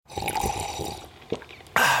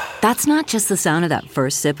That's not just the sound of that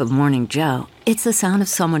first sip of Morning Joe. It's the sound of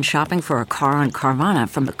someone shopping for a car on Carvana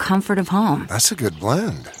from the comfort of home. That's a good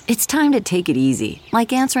blend. It's time to take it easy,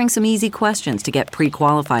 like answering some easy questions to get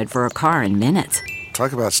pre-qualified for a car in minutes.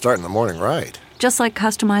 Talk about starting the morning right. Just like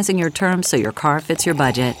customizing your terms so your car fits your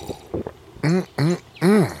budget.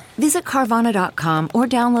 Visit Carvana.com or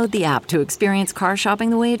download the app to experience car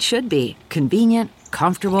shopping the way it should be. Convenient,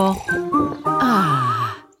 comfortable.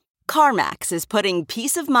 CarMax is putting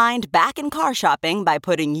peace of mind back in car shopping by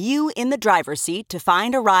putting you in the driver's seat to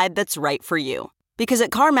find a ride that's right for you. Because at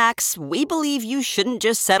CarMax, we believe you shouldn't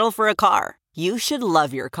just settle for a car. You should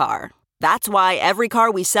love your car. That's why every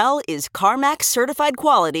car we sell is CarMax certified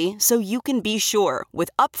quality, so you can be sure with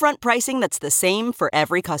upfront pricing that's the same for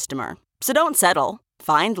every customer. So don't settle.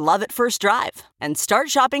 Find love at first drive and start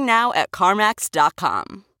shopping now at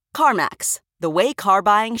CarMax.com. CarMax, the way car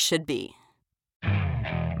buying should be.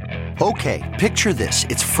 Okay, picture this.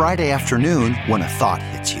 It's Friday afternoon when a thought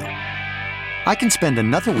hits you. I can spend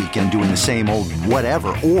another weekend doing the same old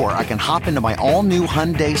whatever, or I can hop into my all-new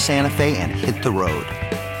Hyundai Santa Fe and hit the road.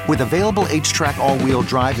 With available H-Track all-wheel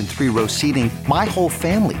drive and 3-row seating, my whole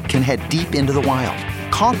family can head deep into the wild.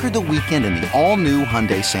 Conquer the weekend in the all-new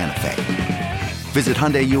Hyundai Santa Fe. Visit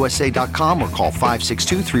HyundaiUSA.com or call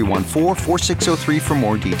 562-314-4603 for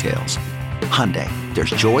more details. Hyundai, there's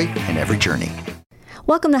joy in every journey.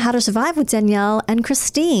 Welcome to How to Survive with Danielle and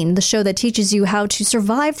Christine, the show that teaches you how to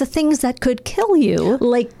survive the things that could kill you.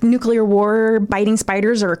 Like nuclear war, biting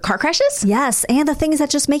spiders, or car crashes? Yes, and the things that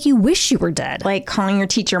just make you wish you were dead. Like calling your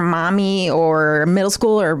teacher mommy or middle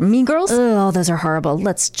school or Mean Girls? Oh, those are horrible.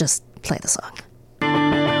 Let's just play the song.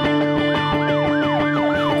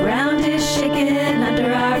 Ground is shaking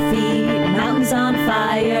under our feet. Mountains on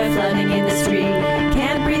fire, flooding in the street.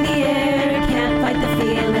 Can't breathe the air, can't fight the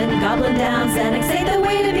feeling. Gobbling down Xanax ain't the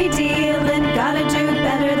way to be dealing. Gotta do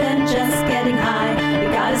better than just getting high. We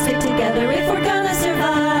gotta stick together if we're gonna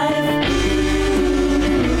survive.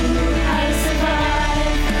 Ooh, how to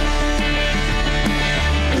survive.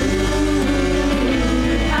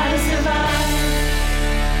 Ooh, how to survive.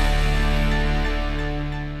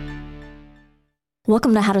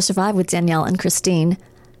 Welcome to How to Survive with Danielle and Christine.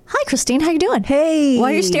 Hi, Christine. How you doing? Hey.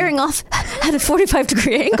 Why are you staring off at a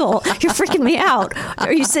 45-degree angle? You're freaking me out.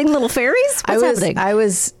 Are you seeing little fairies? What's happening? I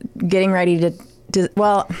was getting ready to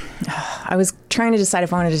well, I was trying to decide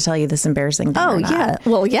if I wanted to tell you this embarrassing thing or not. Yeah.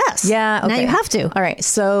 Well, yes. Yeah. Okay. Now you have to. All right.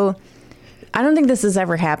 So I don't think this has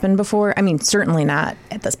ever happened before. I mean, certainly not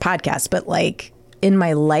at this podcast, but like in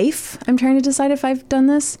my life, I'm trying to decide if I've done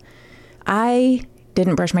this. I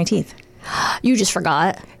didn't brush my teeth. You just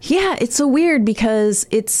forgot. Yeah, it's so weird because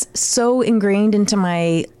it's so ingrained into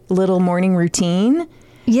my little morning routine.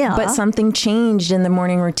 Yeah. But something changed in the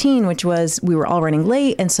morning routine, which was we were all running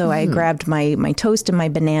late. And so I grabbed my toast and my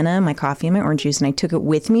banana, my coffee and my orange juice, and I took it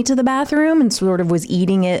with me to the bathroom and sort of was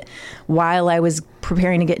eating it while I was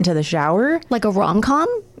preparing to get into the shower. Like a rom-com?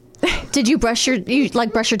 Did you brush your teeth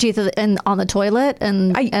on the toilet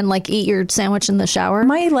and like eat your sandwich in the shower?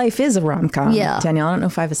 My life is a rom-com, yeah. Danielle. I don't know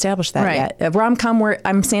if I've established that yet. A rom-com where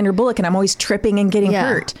I'm Sandra Bullock and I'm always tripping and getting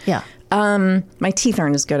hurt. Yeah. My teeth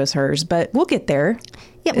aren't as good as hers, but we'll get there.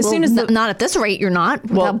 Yeah, not at this rate, you're not,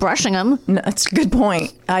 without brushing them. No, that's a good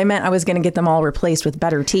point. I meant I was going to get them all replaced with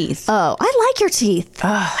better teeth. Oh, I like your teeth.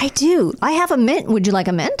 I do. I have a mint. Would you like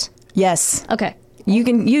a mint? Yes. Okay. You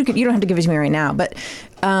don't have to give it to me right now, but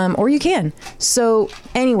or you can. So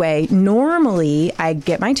anyway, normally I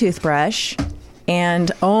get my toothbrush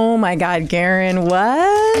and oh my God, Garen,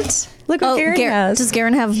 what? Look what Garen has. Does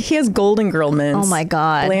Garen have? He has Golden Girl mints. Oh my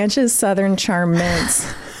God. Blanche's Southern Charm mints.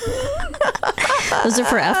 Those are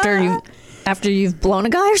for after you've blown a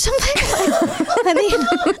guy or something? I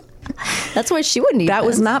mean, that's why she wouldn't eat That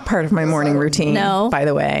was not part of my morning routine, no. by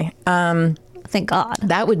the way. Thank God.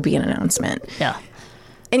 That would be an announcement. Yeah.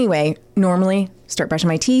 Anyway, normally start brushing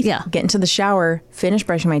my teeth, get into the shower, finish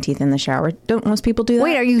brushing my teeth in the shower. Don't most people do that?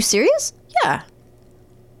 Wait, are you serious? Yeah.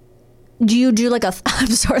 Do you do like I'm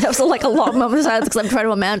sorry, that was like a long moment of silence because I'm trying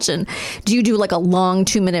to imagine. Do you do like a long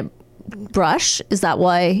 2-minute brush? Is that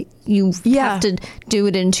why you have to do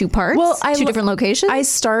it in two parts? Well, two different locations? I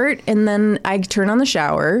start and then I turn on the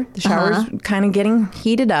shower. The shower's kind of getting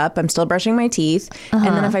heated up. I'm still brushing my teeth. And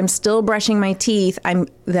then if I'm still brushing my teeth,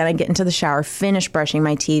 then I get into the shower, finish brushing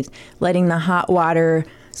my teeth, letting the hot water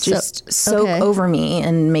just soak over me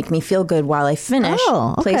and make me feel good while I finish.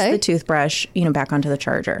 Place the toothbrush, back onto the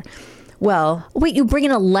charger. Well, wait, you bring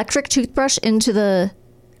an electric toothbrush into the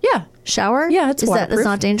Yeah. Shower? Yeah, it's waterproof. That's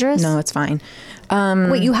not dangerous? No, it's fine.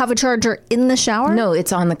 Wait, you have a charger in the shower? No,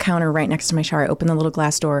 it's on the counter right next to my shower. I open the little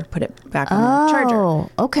glass door, put it back on the charger. Oh,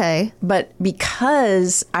 okay. But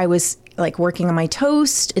because I was like working on my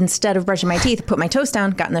toast instead of brushing my teeth, put my toast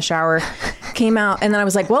down, got in the shower, came out, and then I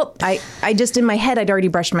was like, well, I just in my head I'd already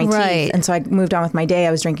brushed my teeth, and so I moved on with my day.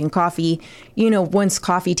 I was drinking coffee. You know, once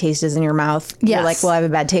coffee taste is in your mouth, you're like, well, I have a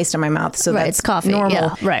bad taste in my mouth, so that's it's coffee. normal.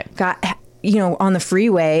 Yeah, right. Got on the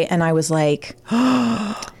freeway, and I was like,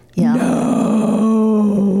 yeah. No.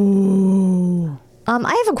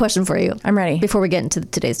 I have a question for you. I'm ready. Before we get into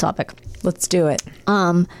today's topic. Let's do it.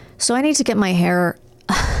 So I need to get my hair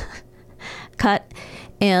cut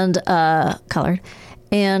and colored.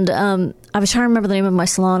 And I was trying to remember the name of my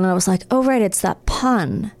salon, and I was like, oh, right, it's that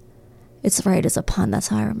pun. It's a pun. That's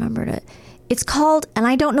how I remembered it. It's called, and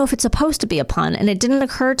I don't know if it's supposed to be a pun, and it didn't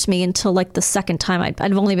occur to me until like the second time.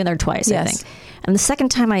 I'd only been there twice, I think. And the second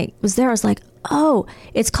time I was there, I was like, oh,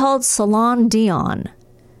 it's called Salon Dion.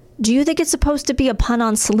 Do you think it's supposed to be a pun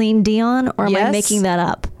on Celine Dion, or am I making that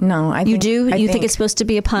up? No, you do? You think it's supposed to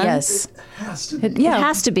be a pun? Yes. It has to be. It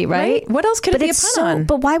has to be, right? What else could it be a pun on?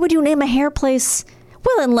 But why would you name a hair place?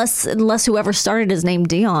 Well, unless whoever started is named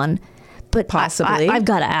Dion. But possibly. I've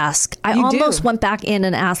got to ask. I almost went back in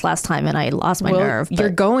and asked last time, and I lost my nerve. You're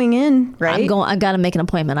going in, right? I've got to make an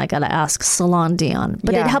appointment. I got to ask Salon Dion.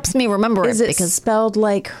 But it helps me remember Is it because spelled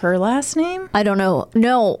like her last name? I don't know.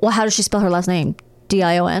 No. Well, how does she spell her last name?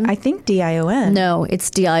 D-I-O-N? I think D-I-O-N. No, it's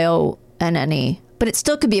D-I-O-N-N-E. But it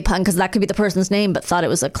still could be a pun because that could be the person's name, but thought it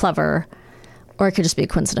was a clever, or it could just be a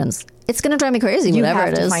coincidence. It's going to drive me crazy, whatever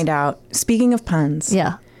it is. You have to find out. Speaking of puns.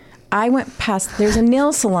 Yeah. I went past, there's a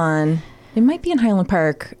nail salon. It might be in Highland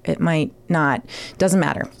Park. It might not. Doesn't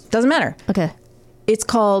matter. Okay. It's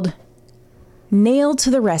called Nail to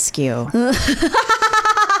the Rescue.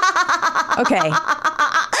 Okay.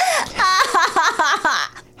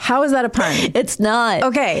 How is that a pun? It's not.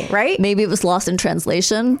 Okay, right? Maybe it was lost in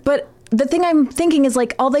translation. But the thing I'm thinking is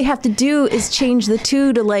like all they have to do is change the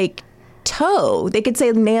to like toe. They could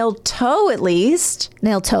say nail toe at least.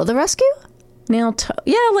 Nail toe the rescue? Nail toe.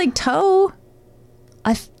 Yeah, like toe.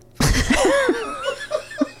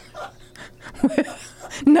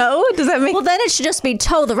 No? Does that make... Well, then it should just be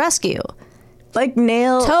toe the rescue. Like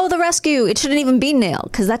nail... Toe the rescue. It shouldn't even be nail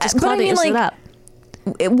because that just cloudies it up.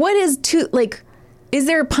 What is to... Like, is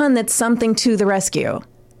there a pun that's something to the rescue?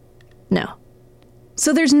 No.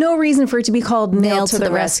 So there's no reason for it to be called nail to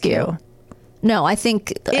the rescue. No, I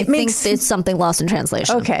think it's something lost in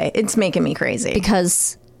translation. Okay, it's making me crazy.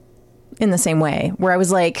 Because... in the same way, where I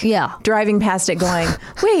was like, driving past it going,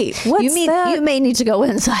 wait, what's that? You may need to go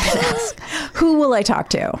inside and ask. Who will I talk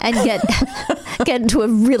to? And get into a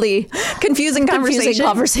really confusing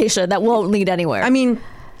conversation that won't lead anywhere. I mean,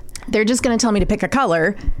 they're just going to tell me to pick a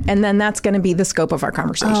color, and then that's going to be the scope of our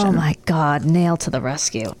conversation. Oh my God, nail to the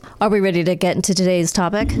rescue. Are we ready to get into today's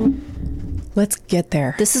topic? Let's get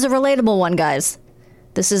there. This is a relatable one, guys.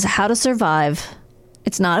 This is how to survive.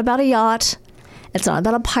 It's not about a yacht. It's not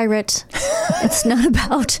about a pirate. It's not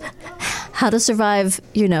about how to survive,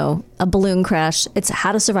 a balloon crash. It's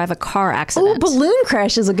how to survive a car accident. Oh, balloon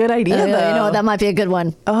crash is a good idea, though. You know what? That might be a good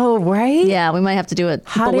one. Oh, right? Yeah, we might have to do it.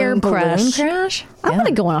 Hot air balloon crash? I want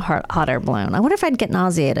to go on a hot air balloon. I wonder if I'd get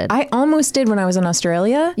nauseated. I almost did when I was in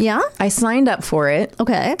Australia. Yeah? I signed up for it.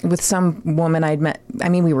 Okay. With some woman I'd met. I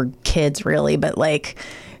mean, we were kids, really, but like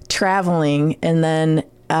traveling. And then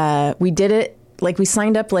we did it. Like we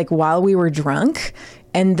signed up like while we were drunk,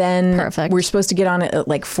 and then we're supposed to get on it at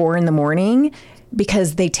like 4 a.m.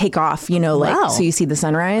 because they take off, so you see the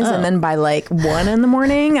sunrise. And then by like 1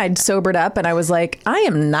 a.m, I'd sobered up and I was like, I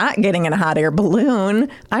am not getting in a hot air balloon.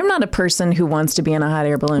 I'm not a person who wants to be in a hot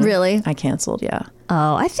air balloon. Really? I canceled. Yeah.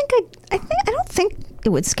 Oh, I don't think it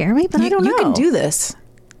would scare me, but I don't know. You can do this.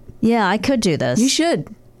 Yeah, I could do this. You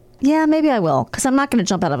should. Yeah, maybe I will, because I'm not going to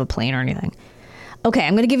jump out of a plane or anything. Okay,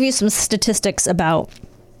 I'm going to give you some statistics about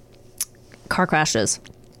car crashes.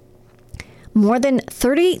 More than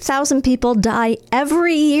 30,000 people die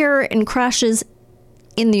every year in crashes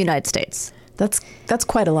in the United States. That's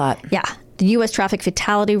quite a lot. Yeah. The U.S. traffic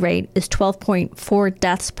fatality rate is 12.4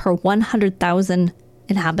 deaths per 100,000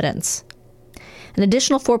 inhabitants. An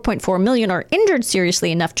additional 4.4 million are injured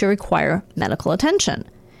seriously enough to require medical attention.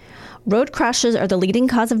 Road crashes are the leading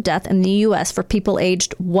cause of death in the U.S. for people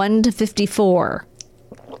aged 1 to 54.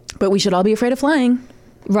 But we should all be afraid of flying.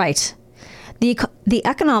 Right. The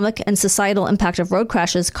economic and societal impact of road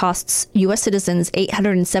crashes costs U.S. citizens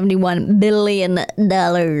 $871 billion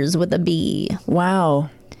with a B.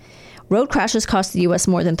 Wow. Road crashes cost the U.S.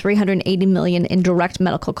 more than $380 million in direct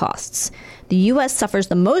medical costs. The U.S. suffers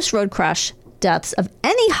the most road crash deaths of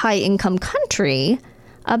any high-income country,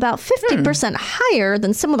 about 50% higher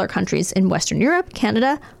than similar countries in Western Europe,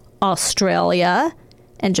 Canada, Australia,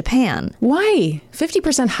 and Japan. Why?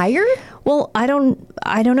 50% higher? Well, I don't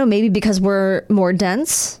know. Maybe because we're more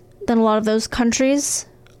dense than a lot of those countries,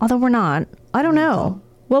 although we're not. I don't know.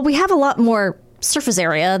 Well, we have a lot more surface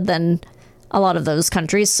area than a lot of those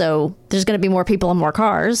countries, so there's going to be more people and more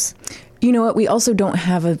cars. You know what? We also don't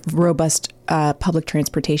have a robust public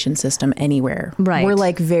transportation system anywhere. Right. We're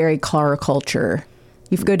like very car culture.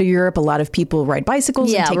 If you go to Europe, a lot of people ride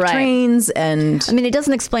bicycles and take trains. And I mean, it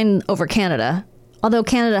doesn't explain over Canada, although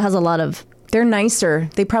Canada has a lot of... They're nicer.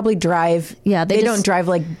 They probably drive... Yeah, they don't drive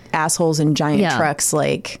like assholes in giant trucks.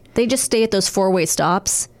 Like they just stay at those four-way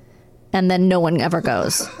stops, and then no one ever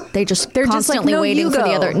goes. They're constantly just like, no, waiting for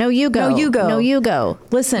the other. No, you go. No, you go. No, you go.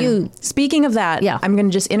 Listen, speaking of that, I'm going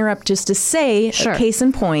to just interrupt just to say, a case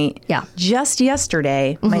in point. Yeah. Just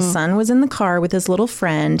yesterday, my son was in the car with his little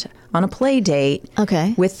friend on a play date.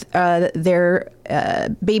 Okay. With their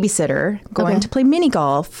babysitter going to play mini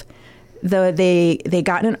golf. They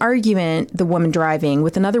got in an argument, the woman driving,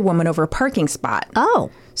 with another woman over a parking spot.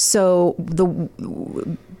 Oh. So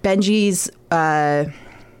Benji's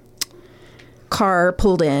car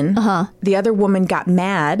pulled in. The other woman got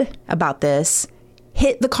mad about this,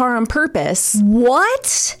 hit the car on purpose.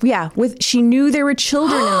 What? Yeah, she knew there were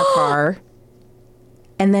children in the car,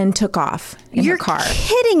 and then took off in her car. You're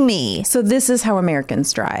kidding me. So this is how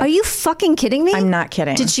Americans drive. Are you fucking kidding me? I'm not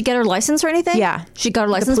kidding. Did she get her license or anything? Yeah. She got her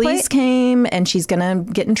license plate? The police plate? came, and she's going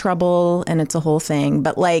to get in trouble, and it's a whole thing.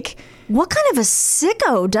 But like... What kind of a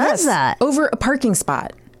sicko does that? Over a parking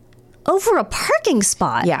spot. Over a parking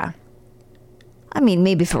spot? Yeah. I mean,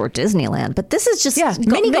 maybe for Disneyland, but this is just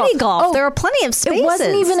mini golf. Oh, there are plenty of spaces. It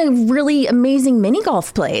wasn't even a really amazing mini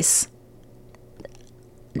golf place.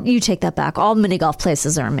 You take that back. All mini golf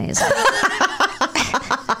places are amazing.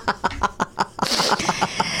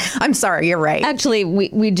 I'm sorry, you're right. Actually,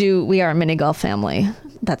 we are a mini golf family.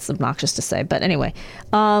 That's obnoxious to say, but anyway.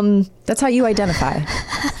 That's how you identify.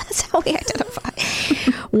 That's how we identify.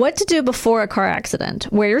 What to do before a car accident?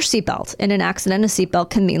 Wear your seatbelt. In an accident, a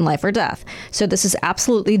seatbelt can mean life or death. So this is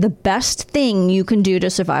absolutely the best thing you can do to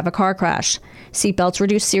survive a car crash. Seatbelts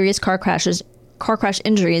reduce serious car crash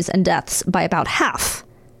injuries and deaths by about half.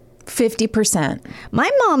 50%. My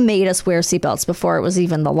mom made us wear seatbelts before it was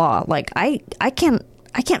even the law. Like I can't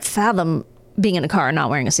fathom being in a car and not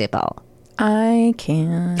wearing a seatbelt. I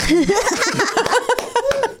can.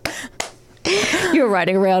 You're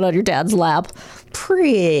riding around on your dad's lap.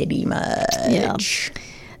 Pretty much. Yeah.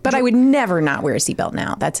 But I would never not wear a seatbelt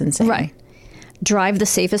now. That's insane. Right. Drive the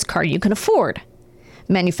safest car you can afford.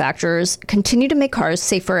 Manufacturers continue to make cars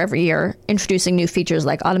safer every year, introducing new features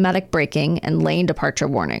like automatic braking and lane departure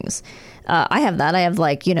warnings. I have that. I have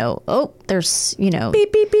there's,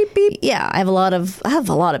 beep, beep, beep, beep. Yeah, I have a lot of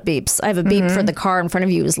beeps. I have a beep for the car in front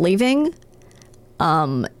of you is leaving.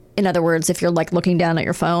 In other words, if you're like looking down at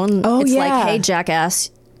your phone, it's like, hey,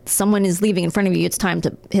 jackass, someone is leaving in front of you. It's time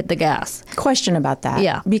to hit the gas. Question about that.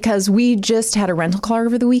 Yeah. Because we just had a rental car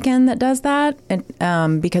over the weekend that does that.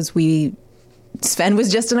 And because Sven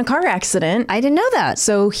was just in a car accident. I didn't know that.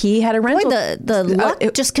 So he had a rental. Boy, the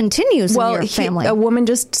luck just continues in your family. A woman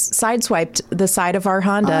just sideswiped the side of our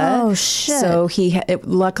Honda. Oh, shit. So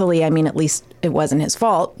luckily, at least it wasn't his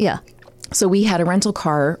fault. Yeah. So we had a rental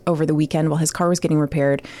car over the weekend while his car was getting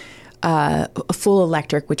repaired. A full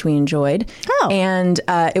electric, which we enjoyed. Oh. And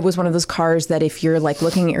it was one of those cars that if you're like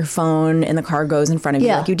looking at your phone and the car goes in front of you,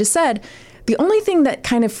 like you just said. The only thing that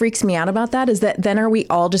kind of freaks me out about that is that then are we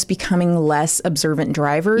all just becoming less observant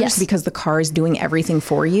drivers because the car is doing everything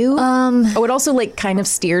for you? It also like kind of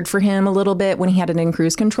steered for him a little bit when he had it in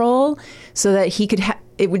cruise control so that he could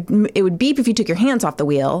it would beep if you took your hands off the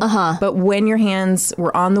wheel. But when your hands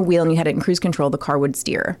were on the wheel and you had it in cruise control, the car would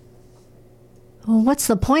steer. Well, what's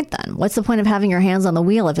the point then? What's the point of having your hands on the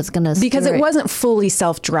wheel if it's going to steer? Because it wasn't fully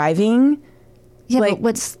self-driving. Yeah,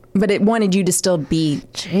 but it wanted you to still be...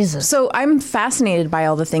 Jesus. So I'm fascinated by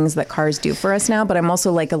all the things that cars do for us now, but I'm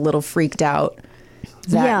also like a little freaked out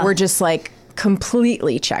that we're just like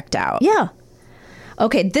completely checked out. Yeah.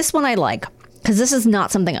 Okay, this one I like, because this is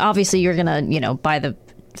not something, obviously you're going to, buy the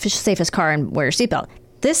safest car and wear your seatbelt.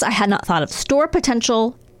 This I had not thought of. Store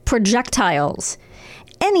potential projectiles.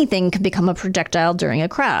 Anything can become a projectile during a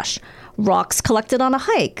crash. Rocks collected on a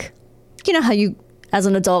hike. You know how you... as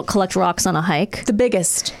an adult, collect rocks on a hike? The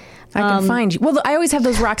biggest I can find. Well, I always have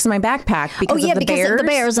those rocks in my backpack because of the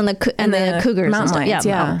bears. And the cougars mountain and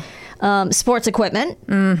stuff. lions, Sports equipment,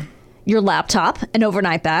 your laptop, an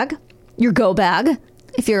overnight bag, your go bag.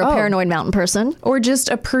 if you're a paranoid mountain person. Or just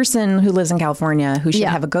a person who lives in California who should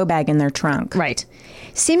have a go bag in their trunk. Right.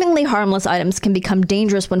 Seemingly harmless items can become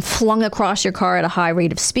dangerous when flung across your car at a high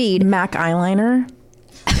rate of speed. MAC eyeliner.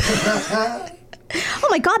 Oh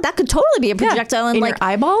my God, that could totally be a projectile in your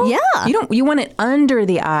eyeball. Yeah. You want it under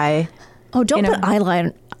the eye. Oh, don't put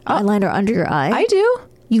eyeliner under your eye. I do.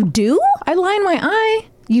 You do? I line my eye.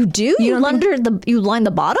 You do? You line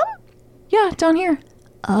the bottom? Yeah, down here.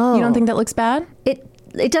 Oh. You don't think that looks bad?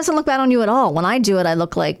 It doesn't look bad on you at all. When I do it, I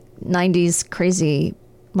look like 90s crazy,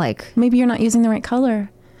 like... Maybe you're not using the right color.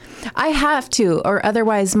 I have to, or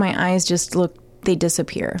otherwise my eyes just they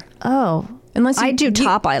disappear. Oh. Unless I do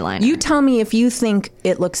top eyeliner. You tell me if you think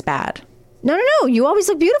it looks bad. No. You always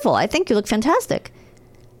look beautiful. I think you look fantastic.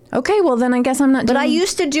 Okay, well then I guess I'm not doing... But I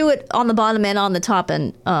used to do it on the bottom and on the top,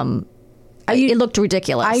 and it looked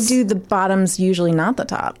ridiculous. I do the bottoms, usually not the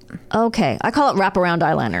top. Okay. I call it wraparound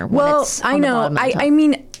eyeliner. Well, I know. I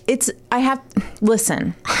mean,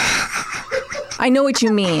 listen. I know what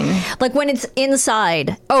you mean. Like when it's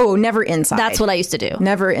inside. Oh, never inside. That's what I used to do.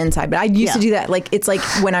 Never inside. But I used to do that. Like, it's like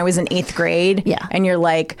when I was in 8th grade. Yeah. And you're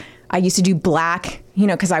like, I used to do black,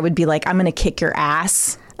 because I would be like, I'm going to kick your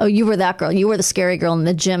ass. Oh, you were that girl. You were the scary girl in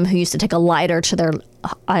the gym who used to take a lighter to their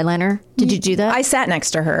eyeliner. Did you do that? I sat next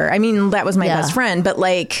to her. I mean, that was my best friend, but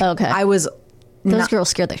like, okay. I was... Those girls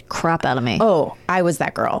scared the crap out of me. Oh, I was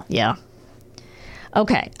that girl. Yeah.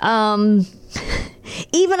 Okay.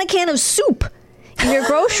 Even a can of soup in your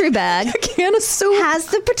grocery bag a can of soup has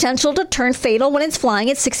the potential to turn fatal when it's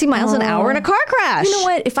flying at 60 miles an hour in a car crash. You know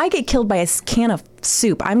what? If I get killed by a can of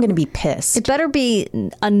soup, I'm going to be pissed. It better be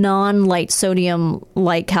a non-light sodium,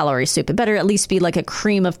 light calorie soup. It better at least be like a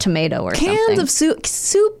cream of tomato or something. Cans of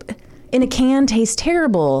soup in a can tastes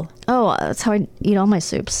terrible. Oh, that's how I eat all my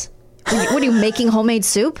soups. What are you making homemade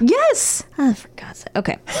soup? Yes. Oh, for God's sake.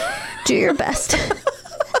 Okay. Do your best.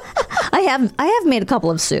 I have made a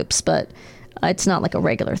couple of soups, but it's not like a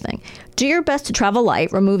regular thing. Do your best to travel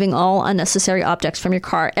light, removing all unnecessary objects from your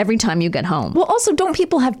car every time you get home. Well, also, don't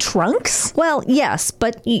people have trunks? Well, yes,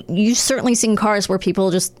 but you've certainly seen cars where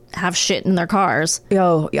people just have shit in their cars.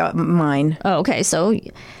 Oh, yeah, mine. Oh, okay. So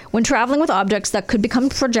when traveling with objects that could become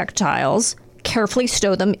projectiles, carefully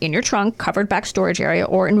stow them in your trunk, covered back storage area,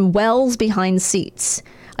 or in wells behind seats.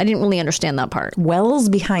 I didn't really understand that part. Wells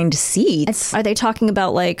behind seats? Are they talking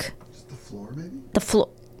about like... The floor, maybe? The floor.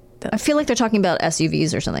 I feel like they're talking about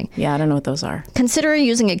SUVs or something. Yeah, I don't know what those are. Consider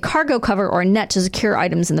using a cargo cover or a net to secure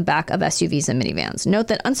items in the back of SUVs and minivans. Note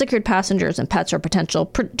that unsecured passengers and pets are potential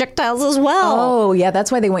projectiles as well. Oh, yeah,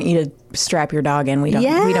 that's why they want you to strap your dog in. We don't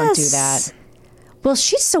do that. Well,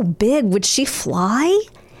 she's so big. Would she fly?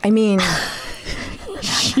 I mean,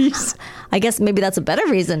 I guess maybe that's a better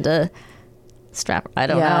reason to strap. I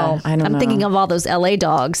don't know. I'm thinking of all those LA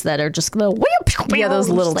dogs that are just those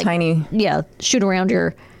little tiny. Yeah, shoot around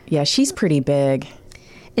your. Yeah, she's pretty big.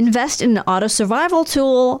 Invest in an auto survival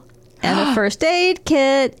tool and a first aid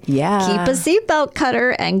kit. Yeah. Keep a seatbelt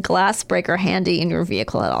cutter and glass breaker handy in your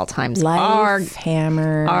vehicle at all times. Life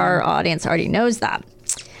hammer. Our audience already knows that.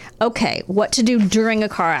 Okay, what to do during a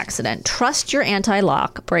car accident. Trust your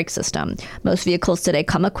anti-lock brake system. Most vehicles today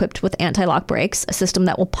come equipped with anti-lock brakes, a system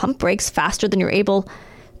that will pump brakes faster than you're able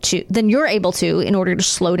to in order to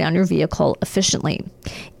slow down your vehicle efficiently.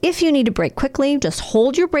 If you need to brake quickly, just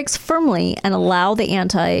hold your brakes firmly and allow the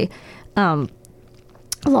anti-lock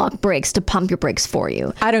brakes to pump your brakes for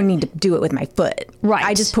you. I don't need to do it with my foot. Right.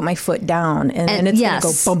 I just put my foot down and it's going to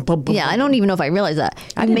go bump, bump, bump. Yeah, I don't even know if I realized that.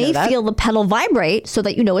 You may feel the pedal vibrate so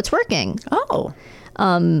that you know it's working. Oh.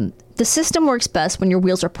 The system works best when your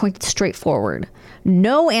wheels are pointed straight forward.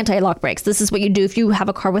 No anti-lock brakes. This is what you do if you have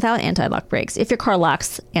a car without anti-lock brakes. If your car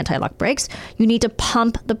lacks anti-lock brakes, you need to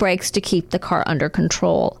pump the brakes to keep the car under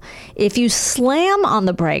control. If you slam on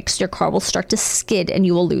the brakes, your car will start to skid and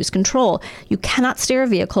you will lose control. You cannot steer a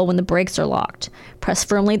vehicle when the brakes are locked. Press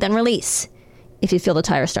firmly, then release. If you feel the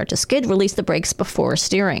tires start to skid, release the brakes before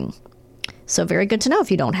steering. So very good to know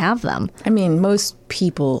if you don't have them. I mean, most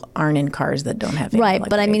people aren't in cars that don't have right. But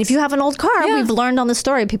brakes. I mean, if you have an old car, we've learned on the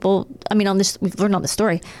story. We've learned on the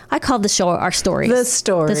story. I call the show our stories. The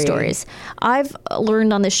stories. I've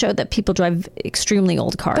learned on this show that people drive extremely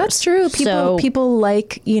old cars. That's true. People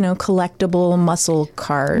like, collectible muscle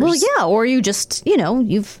cars. Well, yeah. Or you just,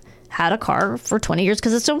 you've had a car for 20 years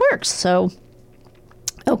because it still works. So,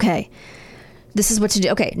 okay. This is what to do.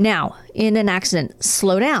 Okay, now, in an accident,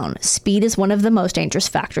 slow down. Speed is one of the most dangerous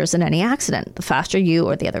factors in any accident. The faster you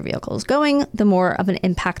or the other vehicle is going, the more of an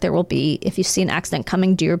impact there will be. If you see an accident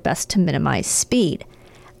coming, do your best to minimize speed.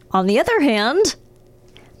 On the other hand,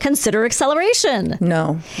 Consider acceleration.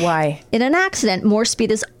 No. Why? In an accident, more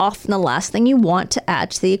speed is often the last thing you want to add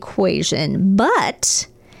to the equation, but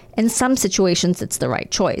in some situations, it's the right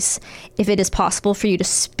choice. If it is possible for you to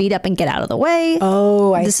speed up and get out of the way,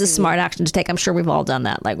 this is smart action to take. I'm sure we've all done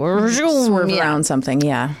that. Like, swerve around something,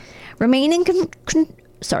 yeah. Remain in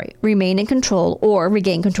control or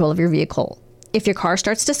regain control of your vehicle. If your car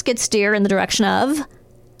starts to skid steer in the direction of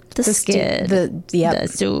the skid, the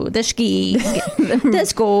ski, the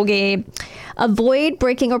skogie. Avoid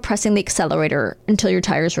braking or pressing the accelerator until your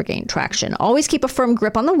tires regain traction. Always keep a firm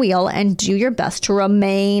grip on the wheel and do your best to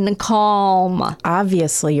remain calm.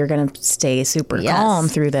 Obviously, you're going to stay super calm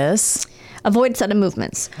through this. Avoid sudden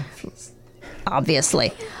movements.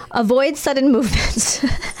 Obviously. Avoid sudden movements.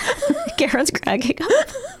 Karen's cracking up.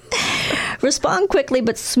 Respond quickly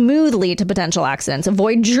but smoothly to potential accidents.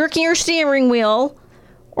 Avoid jerking your steering wheel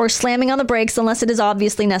or slamming on the brakes unless it is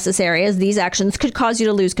obviously necessary, as these actions could cause you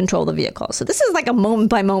to lose control of the vehicle. So this is like a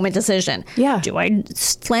moment-by-moment decision. Yeah. Do I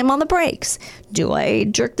slam on the brakes? Do I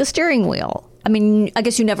jerk the steering wheel? I mean, I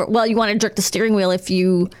guess you never... Well, you want to jerk the steering wheel if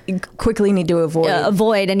you quickly need to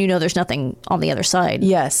avoid and you know there's nothing on the other side.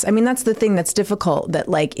 Yes. I mean, that's the thing that's difficult, that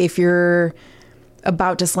like if you're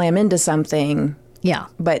about to slam into something,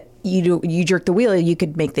 but you jerk the wheel, you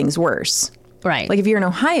could make things worse. Right. Like if you're in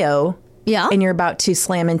Ohio... Yeah. And you're about to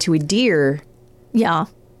slam into a deer. Yeah.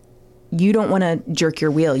 You don't want to jerk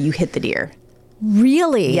your wheel. You hit the deer.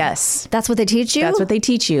 Really? Yes. That's what they teach you? That's what they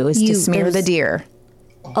teach you, is to smear the deer.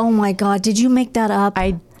 Oh my God. Did you make that up?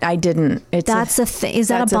 I didn't. That's a thing. Is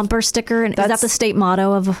that a bumper sticker? And is that the state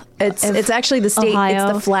motto of It's actually the state. Ohio?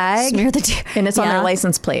 It's the flag. Smear the deer. And it's on their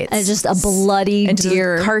license plates. And it's just a bloody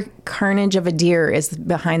deer. Carnage of a deer is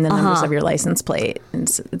behind the numbers of your license plate. And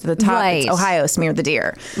the top, it's Ohio, smear the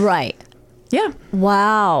deer. Right. Yeah.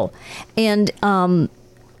 Wow. And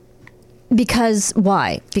because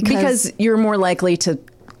why? Because you're more likely to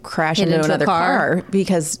crash into another car,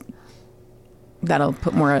 because that'll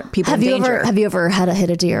put more people in danger. Have you ever had to hit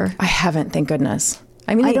a deer? I haven't, thank goodness.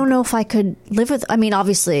 I mean, I don't know if I could live with... I mean,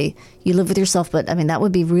 obviously, you live with yourself, but I mean, that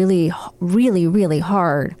would be really, really, really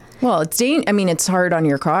hard. Well, it's hard on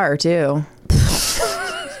your car, too.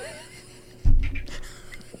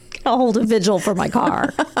 I'll hold a vigil for my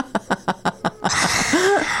car.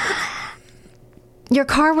 Your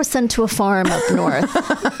car was sent to a farm up north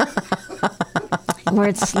where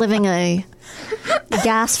it's living a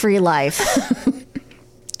gas-free life.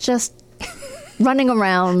 Just running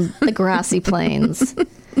around the grassy plains.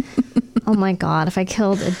 Oh my God, if I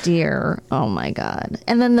killed a deer, oh my God.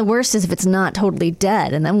 And then the worst is if it's not totally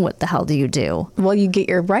dead, and then what the hell do you do? Well, you get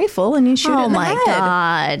your rifle and you shoot it in the head. Oh my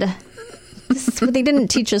God. They didn't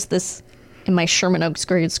teach us this in my Sherman Oaks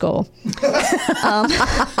grade school.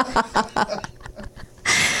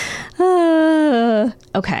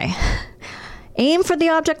 Okay. Aim for the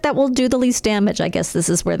object that will do the least damage. I guess this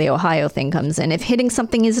is where the Ohio thing comes in. If hitting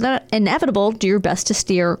something is inevitable, do your best to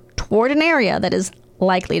steer toward an area that is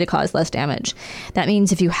likely to cause less damage. That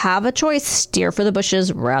means if you have a choice, steer for the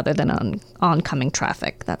bushes rather than on oncoming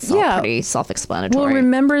traffic. That's all pretty self-explanatory. Well,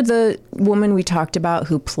 remember the woman we talked about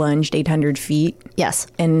who plunged 800 feet? Yes.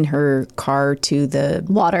 In her car to the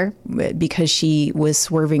water because she was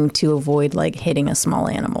swerving to avoid like hitting a small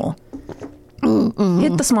animal. Mm-hmm.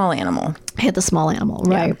 Hit the small animal.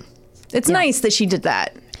 Right. Yeah. It's nice that she did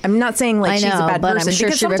that. I'm not saying like she's a bad person. I'm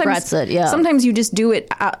sure she regrets it. Yeah. Sometimes you just do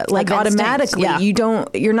it like automatically. Yeah.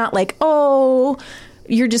 You're not like, oh,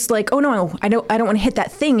 you're just like, oh no, I don't want to hit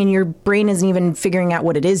that thing, and your brain isn't even figuring out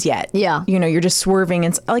what it is yet. Yeah. You're just swerving,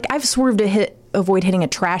 and like I've swerved to avoid hitting a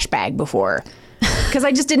trash bag before. Because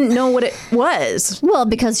I just didn't know what it was. Well,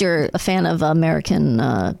 because you're a fan of American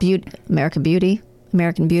Beauty,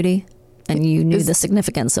 and you knew the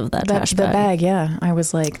significance of that trash bag. The bag, yeah. I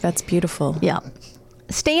was like, that's beautiful. Yeah.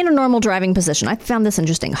 Stay in a normal driving position. I found this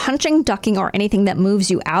interesting. Hunching, ducking, or anything that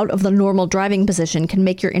moves you out of the normal driving position can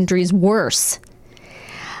make your injuries worse,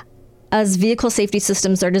 as vehicle safety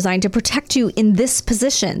systems are designed to protect you in this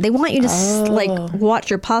position. They want you to watch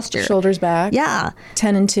your posture. Shoulders back. Yeah.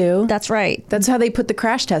 10 and 2. That's right. That's how they put the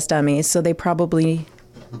crash test dummies. So they probably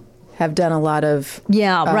have done a lot of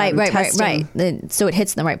right. So it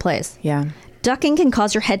hits in the right place. Yeah. Ducking can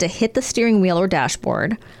cause your head to hit the steering wheel or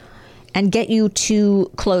dashboard and get you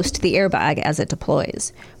too close to the airbag as it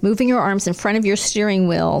deploys. Moving your arms in front of your steering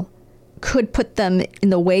wheel could put them in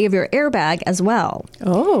the way of your airbag as well.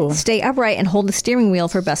 Oh. Stay upright and hold the steering wheel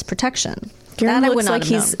for best protection. Garen looks like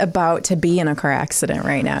he's about to be in a car accident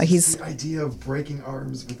right now. The idea of breaking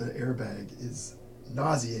arms with an airbag is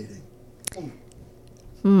nauseating.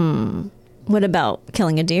 What about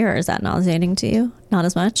killing a deer? Is that nauseating to you? Not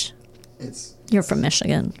as much? You're from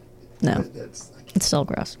Michigan. No, It's it's still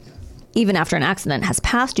gross. Even after an accident has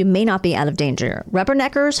passed, you may not be out of danger.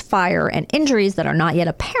 Rubberneckers, fire, and injuries that are not yet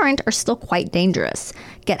apparent are still quite dangerous.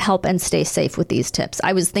 Get help and stay safe with these tips.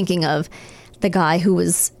 I was thinking of the guy who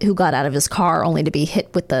got out of his car only to be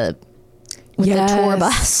hit with the tour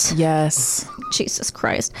bus. Yes. Jesus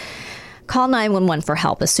Christ. Call 911 for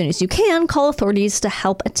help as soon as you can. Call authorities to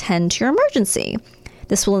help attend to your emergency.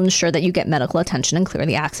 This will ensure that you get medical attention and clear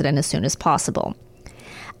the accident as soon as possible.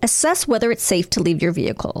 Assess whether it's safe to leave your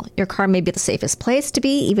vehicle. Your car may be the safest place to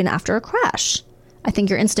be even after a crash. I think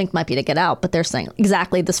your instinct might be to get out, but they're saying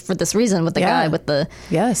exactly this for this reason with the guy with the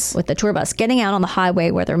tour bus. Getting out on the highway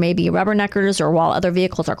where there may be rubberneckers or while other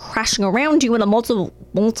vehicles are crashing around you in a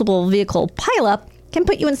multiple vehicle pileup can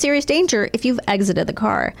put you in serious danger if you've exited the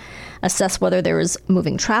car. Assess whether there is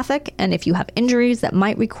moving traffic and if you have injuries that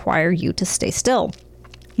might require you to stay still.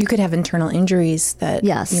 You could have internal injuries that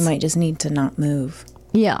you might just need to not move.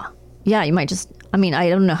 Yeah, you might just, I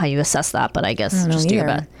don't know how you assess that, but I guess just do your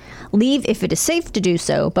best. Leave if it is safe to do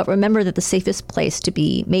so, but remember that the safest place to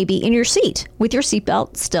be may be in your seat with your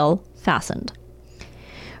seatbelt still fastened.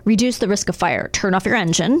 Reduce the risk of fire. Turn off your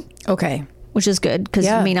engine. Okay. Which is good because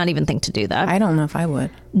you may not even think to do that. I don't know if I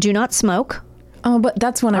would. Do not smoke. Oh, but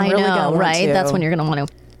that's when I'm really going to want to. Right? That's when you're going to want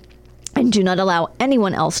to. And do not allow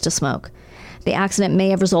anyone else to smoke. The accident may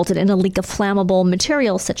have resulted in a leak of flammable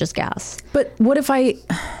material such as gas. But what if my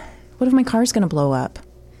car's going to blow up?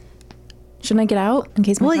 Shouldn't I get out in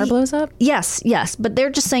case my car blows up? Yes. But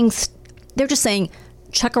they're just saying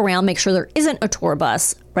check around, make sure there isn't a tour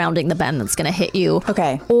bus rounding the bend that's going to hit you.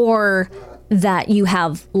 Okay. Or that you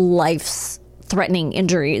have life-threatening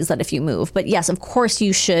injuries that if you move. But yes, of course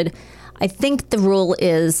you should. I think the rule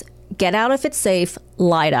is get out if it's safe,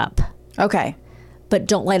 light up. Okay. But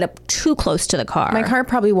don't light up too close to the car. My car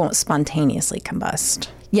probably won't spontaneously combust.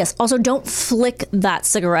 Yes. Also, don't flick that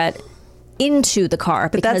cigarette into the car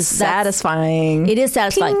because that's satisfying. It is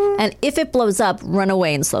satisfying. Ping. And if it blows up, run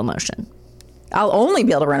away in slow motion. I'll only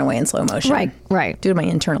be able to run away in slow motion. Right. Due to my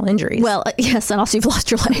internal injuries. Well, yes, and also you've lost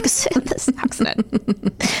your legs in this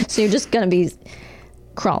accident. So you're just going to be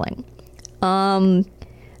crawling.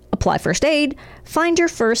 Apply first aid. Find your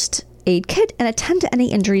first aid kit and attend to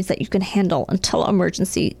any injuries that you can handle until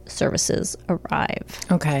emergency services arrive.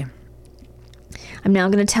 Okay. I'm now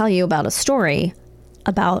going to tell you about a story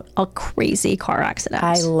about a crazy car accident.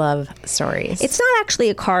 I love stories. It's not actually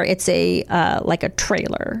a car. It's a like a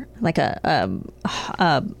trailer, like a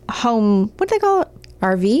home. What do they call it?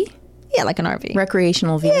 RV? Yeah, like an RV.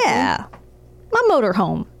 Recreational vehicle? Yeah. A motor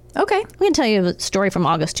home. Okay. I'm going to tell you a story from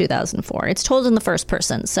August 2004. It's told in the first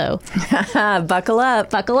person, so... Buckle up.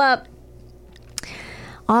 Buckle up.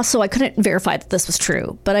 Also, I couldn't verify that this was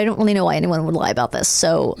true, but I don't really know why anyone would lie about this.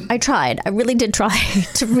 So I tried. I really did try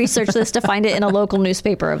to research this to find it in a local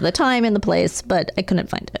newspaper of the time and the place, but I couldn't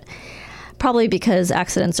find it. Probably because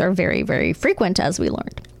accidents are very, very frequent, as we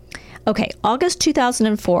learned. Okay, August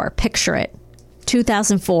 2004. Picture it.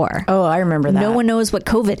 2004. Oh, I remember that. No one knows what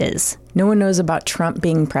COVID is. No one knows about Trump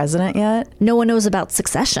being president yet. No one knows about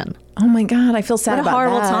succession. Oh my God, I feel sad about that. What a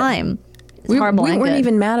horrible time. We weren't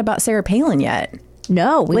even mad about Sarah Palin yet.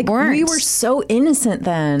 No, we weren't. We were so innocent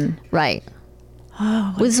then. Right.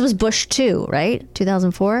 Oh, this was Bush 2, right?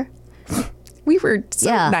 2004? We were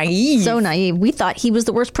so naive. So naive. We thought he was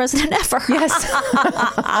the worst president ever. Yes.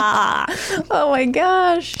 Oh my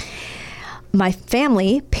gosh. My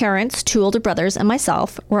family, parents, 2 older brothers, and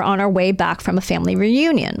myself were on our way back from a family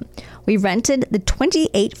reunion. We rented the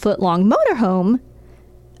 28-foot-long motorhome.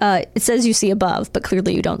 It says you see above, but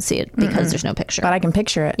clearly you don't see it because there's no picture. But I can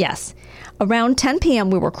picture it. Yes. Around 10 p.m.,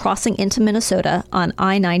 we were crossing into Minnesota on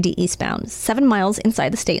I-90 eastbound. 7 miles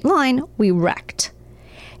inside the state line, we wrecked.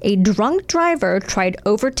 A drunk driver tried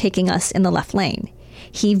overtaking us in the left lane.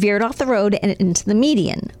 He veered off the road and into the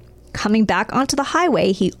median. Coming back onto the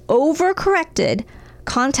highway, he overcorrected,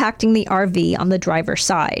 contacting the RV on the driver's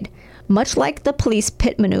side. Much like the police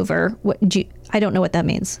pit maneuver, I don't know what that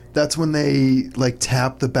means. That's when they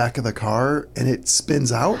tap the back of the car and it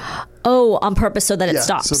spins out. Oh, on purpose so that it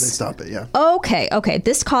stops. So they stop it, yeah. Okay.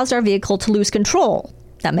 This caused our vehicle to lose control.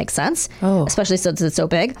 That makes sense, especially since it's so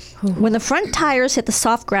big. When the front tires hit the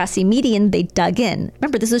soft grassy median, they dug in.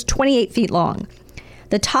 Remember, this is 28 feet long.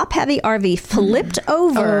 The top-heavy RV flipped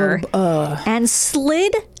over and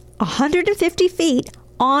slid 150 feet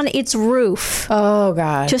on its roof. Oh,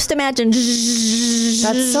 God. Just imagine.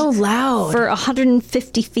 That's so loud. For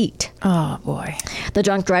 150 feet. Oh, boy. The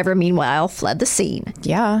drunk driver, meanwhile, fled the scene.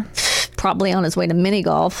 Yeah. Probably on his way to mini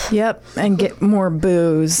golf. Yep, and get more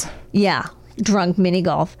booze. Yeah, drunk mini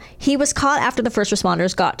golf. He was caught after the first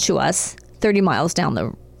responders got to us 30 miles down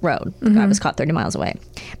the road. The guy was caught 30 miles away.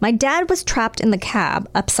 My dad was trapped in the cab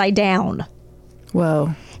upside down.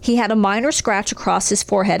 Whoa. He had a minor scratch across his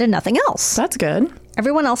forehead and nothing else. That's good.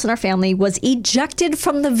 Everyone else in our family was ejected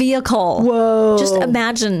from the vehicle. Whoa. Just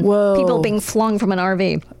imagine people being flung from an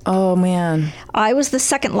RV. Oh, man. I was the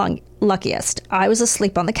second luckiest. I was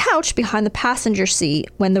asleep on the couch behind the passenger seat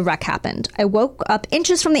when the wreck happened. I woke up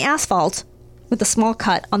inches from the asphalt with a small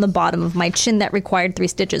cut on the bottom of my chin that required 3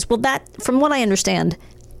 stitches. Well, that, from what I understand,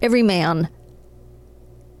 every man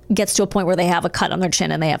gets to a point where they have a cut on their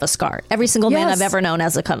chin and they have a scar. Every single man I've ever known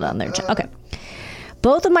has a cut on their chin. Okay.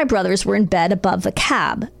 Both of my brothers were in bed above the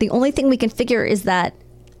cab. The only thing we can figure is that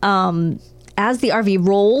as the RV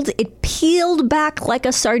rolled, it peeled back like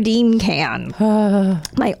a sardine can.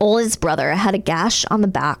 My oldest brother had a gash on the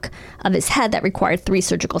back of his head that required 3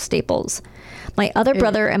 surgical staples. My other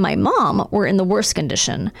brother and my mom were in the worst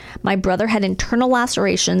condition. My brother had internal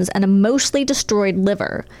lacerations and a mostly destroyed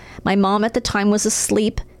liver. My mom at the time was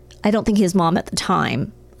asleep. I don't think his mom at the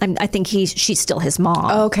time. I think she's still his mom.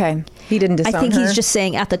 Okay. He didn't disown her? I think he's just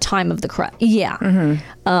saying at the time of the crash. Yeah.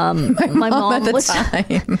 My mom at the was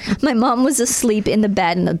time. My mom was asleep in the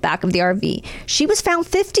bed in the back of the RV. She was found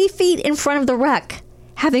 50 feet in front of the wreck,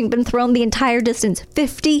 having been thrown the entire distance.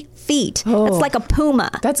 50 feet. Oh. That's like a puma.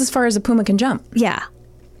 That's as far as a puma can jump. Yeah.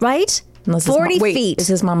 Right? Unless 40 wait, feet. Is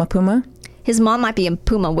his mom a puma? His mom might be a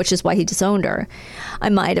puma, which is why he disowned her. I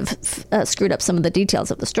might have screwed up some of the details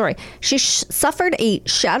of the story. She suffered a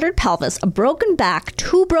shattered pelvis, a broken back,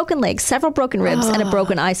 2 broken legs, several broken ribs, and a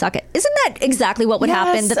broken eye socket. Isn't that exactly what would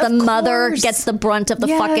happen? That the mother gets the brunt of the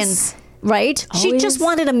fucking... Right? Always. She just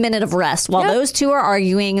wanted a minute of rest while those two are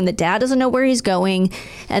arguing and the dad doesn't know where he's going.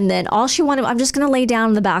 And then all she wanted, I'm just going to lay down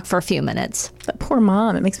in the back for a few minutes. That poor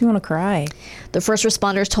mom. It makes me want to cry. The first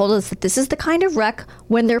responders told us that this is the kind of wreck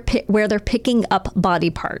where they're picking up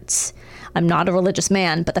body parts. I'm not a religious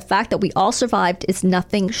man, but the fact that we all survived is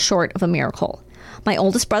nothing short of a miracle. My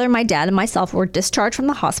oldest brother, my dad, and myself were discharged from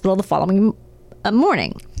the hospital the following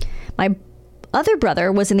morning. My other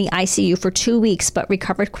brother was in the ICU for 2 weeks but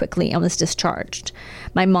recovered quickly and was discharged.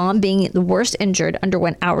 My mom, being the worst injured,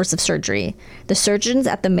 underwent hours of surgery. The surgeons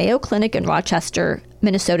at the Mayo Clinic in Rochester,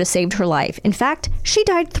 Minnesota saved her life. In fact, she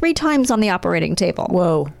died 3 times on the operating table.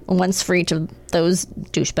 Whoa. Once for each of those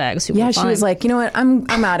douchebags who were she was like, you know what, I'm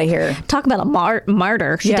out of here. Talk about a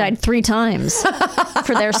martyr. She died 3 times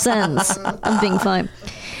for their sins of being fine.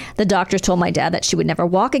 The doctors told my dad that she would never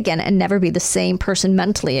walk again and never be the same person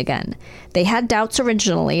mentally again. They had doubts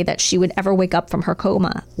originally that she would ever wake up from her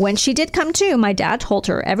coma. When she did come to, my dad told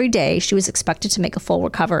her every day she was expected to make a full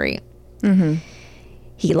recovery. Mm-hmm.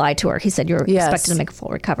 He lied to her. He said, you're expected to make a full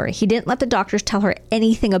recovery. He didn't let the doctors tell her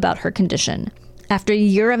anything about her condition. After a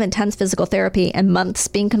year of intense physical therapy and months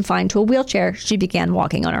being confined to a wheelchair, she began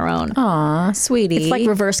walking on her own. Aw, sweetie. It's like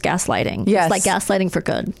reverse gaslighting. Yes. It's like gaslighting for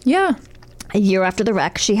good. Yeah. A year after the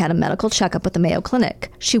wreck, she had a medical checkup at the Mayo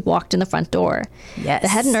Clinic. She walked in the front door. Yes. The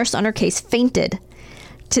head nurse on her case fainted.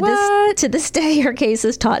 To this day, her case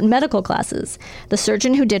is taught in medical classes. The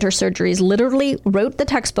surgeon who did her surgeries literally wrote the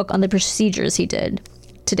textbook on the procedures he did.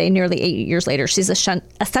 Today, nearly 8 years later, she's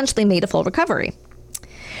essentially made a full recovery.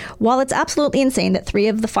 While it's absolutely insane that 3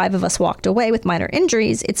 of the 5 of us walked away with minor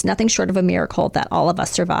injuries, it's nothing short of a miracle that all of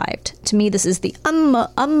us survived. To me, this is the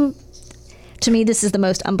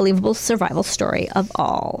most unbelievable survival story of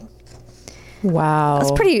all. Wow.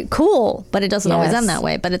 That's pretty cool, but it doesn't always end that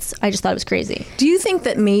way. But I just thought it was crazy. Do you think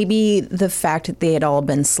that maybe the fact that they had all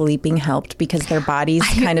been sleeping helped because their bodies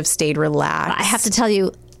kind of stayed relaxed? I have to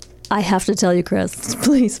tell you, Chris.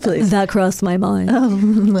 Please. That crossed my mind.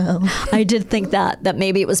 Oh, well. I did think that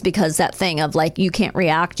maybe it was because that thing of like, you can't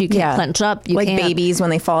react, you can't clench up. You like can't. Babies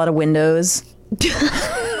when they fall out of windows.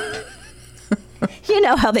 You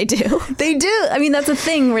know how they do. They do. I mean, that's a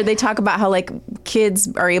thing where they talk about how like kids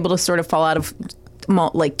are able to sort of fall out of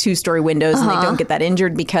like 2-story windows and they don't get that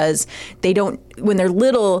injured because they don't, when they're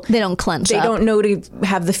little, they don't clench They up. don't know to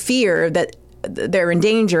have the fear that they're in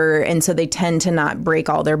danger, and so they tend to not break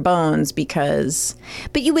all their bones because.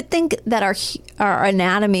 But you would think that our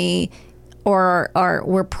anatomy or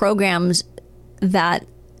we're programmed that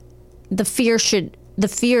the fear should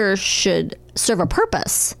serve a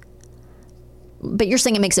purpose. But you're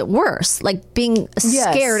saying it makes it worse. Like being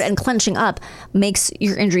scared and clenching up makes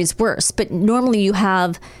your injuries worse. But normally you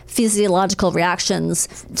have physiological reactions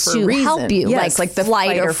to help you, like the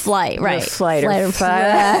flight or flight, right? Flight or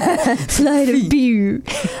flight. Flight of beer.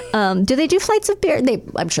 Do they do flights of beer?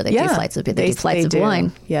 I'm sure they do flights of beer. They do flights of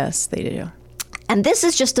wine. Yes, they do. And this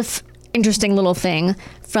is just an interesting little thing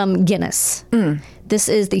from Guinness. This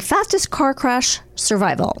is the fastest car crash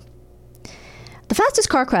survival. The fastest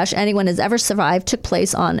car crash anyone has ever survived took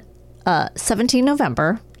place on 17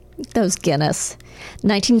 November, those Guinness,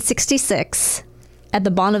 1966, at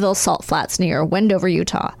the Bonneville Salt Flats near Wendover,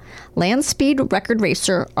 Utah. Land speed record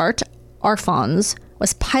racer Art Arfons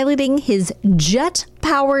was piloting his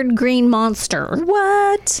jet-powered Green Monster.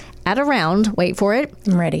 What? At around, wait for it,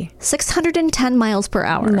 I'm ready. 610 miles per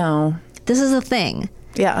hour. No. This is a thing.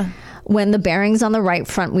 Yeah. When the bearings on the right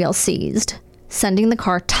front wheel seized, sending the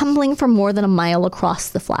car tumbling for more than a mile across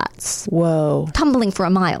the flats. Whoa. Tumbling for a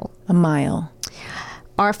mile. A mile.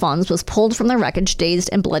 Arfons was pulled from the wreckage dazed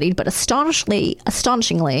and bloodied, but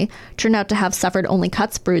astonishingly turned out to have suffered only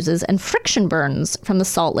cuts, bruises, and friction burns from the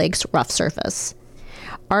Salt Lake's rough surface.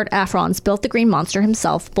 Art Arfons built the Green Monster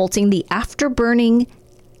himself, bolting the afterburning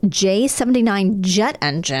J-79 jet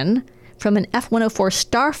engine from an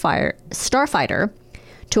F-104 Starfighter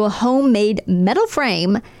to a homemade metal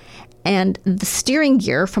frame and the steering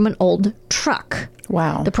gear from an old truck.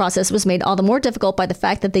 Wow. The process was made all the more difficult by the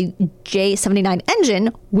fact that the J-79 engine,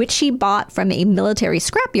 which he bought from a military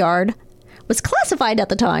scrapyard, was classified at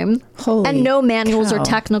the time, Holy and no manuals cow. or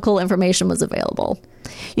technical information was available.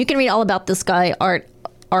 You can read all about this guy, Art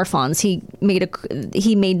Arfons. He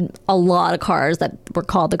made a lot of cars that were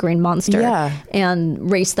called the Green Monster, Yeah.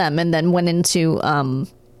 and raced them, and then went into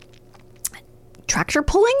tractor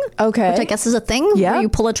pulling. Okay. Which I guess is a thing. Yeah. Where you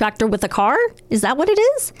pull a tractor with a car. Is that what it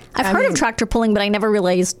is? I've heard of tractor pulling, but I never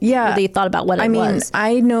realized. Yeah. Really thought about what it was.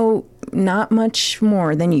 I know not much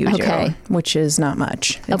more than you Okay. do, which is not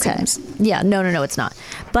much. It seems. Yeah. No, it's not.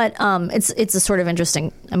 But it's a sort of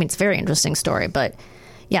interesting. I mean, it's a very interesting story. But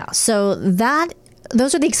yeah. So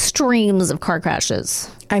those are the extremes of car crashes.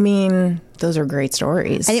 I mean, those are great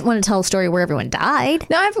stories. I didn't want to tell a story where everyone died.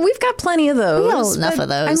 No, we've got plenty of those. We have enough but, of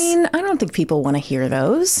those. I mean, I don't think people want to hear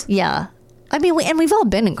those. Yeah. I mean, we've all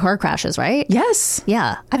been in car crashes, right? Yes.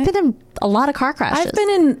 Yeah. I've been in a lot of car crashes.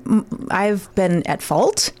 I've been at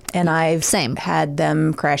fault, and I've Same. had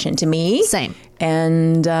them crash into me. Same.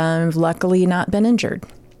 And I've luckily not been injured.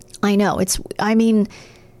 I know. It's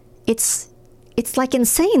like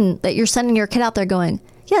insane that you're sending your kid out there going,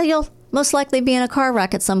 yeah, you'll most likely be in a car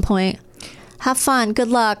wreck at some point. Have fun. Good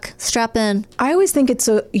luck. Strap in. I always think it's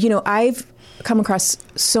so, I've come across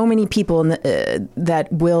so many people that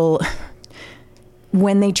will,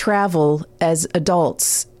 when they travel as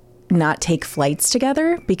adults, not take flights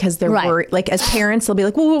together because they're Right. worried. Like as parents, they'll be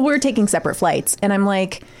like, well, we're taking separate flights. And I'm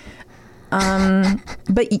like,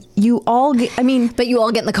 but you all get, But you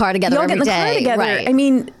all get in the car together you all every get in the car day. together. Right. I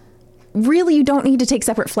mean, really, you don't need to take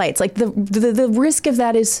separate flights. Like the risk of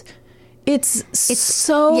that is, it's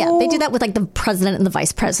so... Yeah, they do that with like the president and the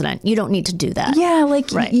vice president. You don't need to do that. Yeah,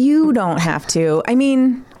 like Right. you don't have to. I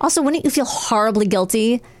mean... Also, wouldn't you feel horribly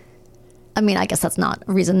guilty? I mean, I guess that's not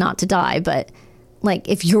a reason not to die, but like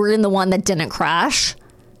if you're in the one that didn't crash,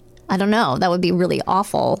 I don't know. That would be really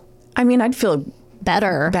awful. I mean, I'd feel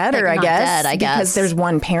Better, better, like, I not guess, dead, I guess. because there's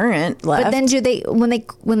one parent left. But then do they when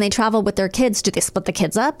they travel with their kids, do they split the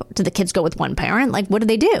kids up? Do the kids go with one parent? Like, what do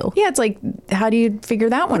they do? Yeah, it's like, how do you figure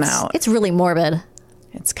that one out? It's really morbid.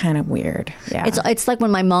 It's kind of weird. Yeah. It's like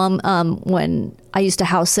when my mom, when I used to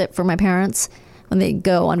house sit for my parents when they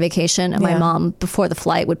go on vacation, and my Yeah. mom before the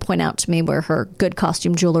flight would point out to me where her good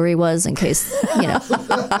costume jewelry was in case,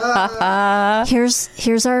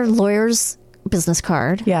 here's our lawyer's business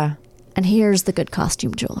card. Yeah. And here's the good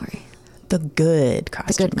costume jewelry. The good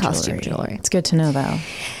costume jewelry. It's good to know, though.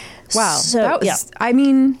 Wow. So, that was, yeah. I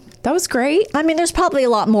mean, that was great. I mean, there's probably a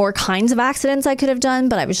lot more kinds of accidents I could have done,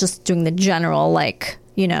 but I was just doing the general, like,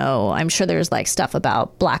 I'm sure there's like stuff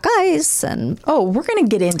about black ice and. Oh, we're going to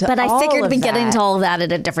get into But all I figured of we'd get that into all of that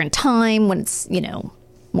at a different time when it's,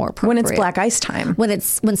 more appropriate. when it's black ice time. When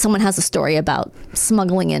someone has a story about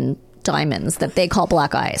smuggling in diamonds that they call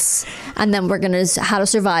black ice, and then we're gonna how to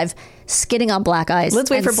survive skidding on black ice. Let's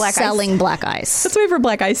wait and for black ice. selling black ice. Let's wait for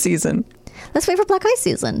black ice season. Let's wait for black ice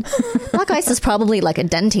season. Black ice is probably like a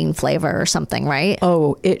dentine flavor or something, right?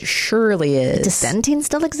 Oh, it surely is. Does dentine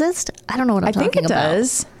still exist? I don't know what I'm I talking think it about.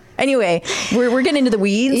 does. Anyway, we're getting into the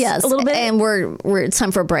weeds Yes, a little bit. and we're it's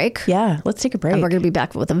time for a break. Yeah, let's take a break. And we're gonna be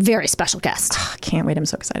back with a very special guest. Can't wait. I'm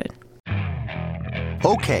so excited.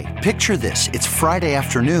 Okay, picture this. It's Friday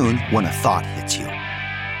afternoon when a thought hits you.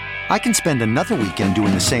 I can spend another weekend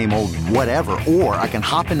doing the same old whatever, or I can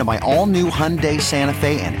hop into my all-new Hyundai Santa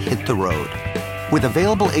Fe and hit the road. With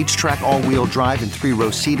available H-Track all-wheel drive and 3-row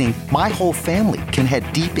seating, my whole family can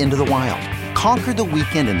head deep into the wild. Conquer the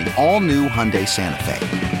weekend in the all-new Hyundai Santa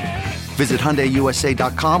Fe. Visit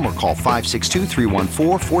HyundaiUSA.com or call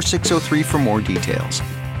 562-314-4603 for more details.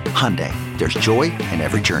 Hyundai, there's joy in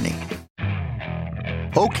every journey.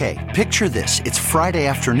 Okay, picture this. It's Friday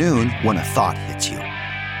afternoon when a thought hits you.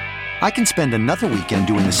 I can spend another weekend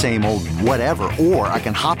doing the same old whatever, or I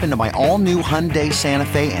can hop into my all-new Hyundai Santa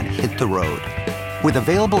Fe and hit the road. With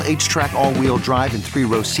available H-Track all-wheel drive and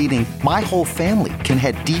 3-row seating, my whole family can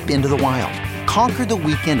head deep into the wild. Conquer the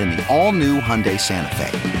weekend in the all-new Hyundai Santa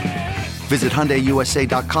Fe. Visit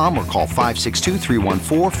HyundaiUSA.com or call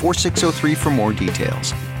 562-314-4603 for more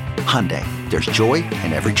details. Hyundai, there's joy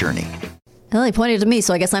in every journey. Well, he pointed to me,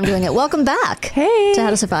 so I guess I'm doing it. Welcome back. Hey. To How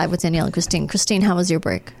to Survive with Danielle and Christine. Christine, how was your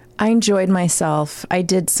break? I enjoyed myself. I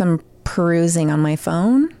did some perusing on my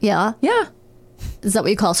phone. Yeah? Yeah. Is that what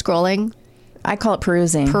you call scrolling? I call it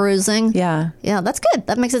perusing. Perusing? Yeah. Yeah, that's good.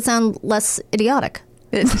 That makes it sound less idiotic.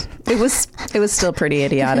 It was still pretty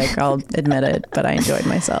idiotic, I'll admit it, but I enjoyed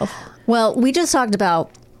myself. Well, we just talked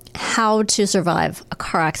about how to survive a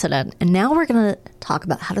car accident, and now we're going to talk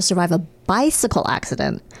about how to survive a bicycle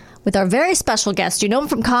accident with our very special guest. You know him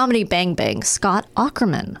from Comedy Bang Bang, Scott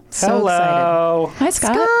Aukerman. So Hello. excited. Hi,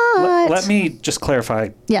 Scott. Let me just clarify.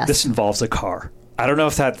 Yes. This involves a car. I don't know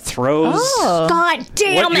if that throws God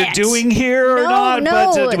damn what it. you're doing here or No, not,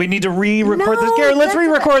 no. but do we need to re-record this? No, Gary, let's that's-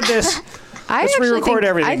 re-record this. Let's actually re-record think-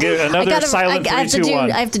 everything. I think- Another silent I 3, 2,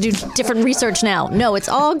 1. I have to do different research now. No, it's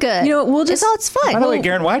all good. You know, we'll just- It's fine. By the way,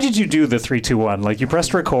 Garen, why did you do the 3, 2, 1? Like, you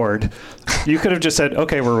pressed record. You could have just said,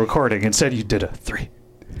 okay, we're recording. Instead, you did a 3.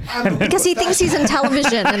 Because he thinks he's in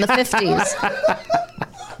television in the 50s.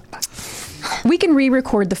 We can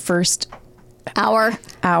re-record the first Hour.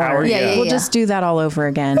 Hour, yeah. We'll just do that all over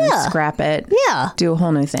again. Yeah. Scrap it. Yeah. Do a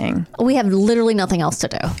whole new thing. We have literally nothing else to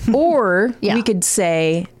do. Or Yeah. we could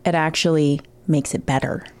say it actually makes it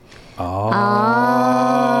better.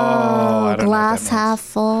 I don't know what Glass that means. half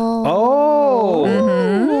full. Oh.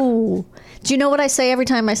 Ooh. Do you know what I say every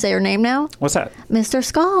time I say your name now? What's that? Mr.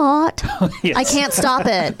 Scott. Yes. I can't stop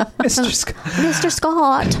it. Mr. Scott. Mr.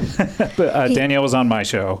 Scott. Danielle was on my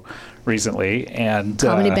show recently, and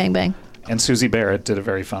Comedy Bang Bang. And Susie Barrett did a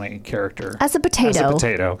very funny character As a potato. As a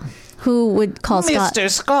potato. Who would call Scott? Mr.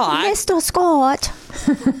 Scott. Mr. Scott.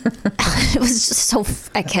 It was just so...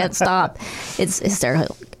 I can't stop. It's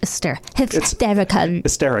hysterical.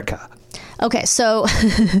 Hysterica. Okay, so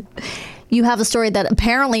you have a story that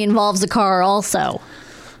apparently involves a car also.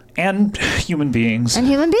 And human beings. And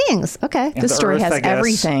human beings. Okay. And This story earth, has I guess.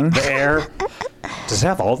 everything. The air. Does it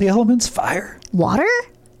have all the elements? Fire? Water?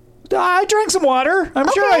 I drank some water. I'm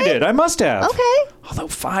sure I Okay. did. I must have. Okay. Although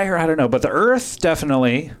fire, I don't know. But the earth,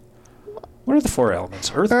 definitely. What are the 4 elements?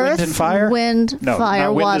 Earth, wind, and fire? Wind, no, fire,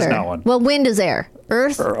 not wind water. is not one. Well, wind is air.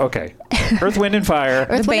 Earth, Okay. Earth, wind, and fire.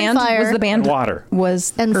 Earth, The wind, and band fire. was the band. And water.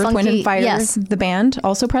 Was And Earth, Wind, funky- and Fire yes. the band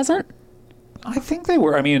also present? I think they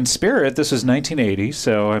were. I mean, in spirit, this was 1980.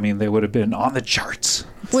 So, I mean, they would have been on the charts.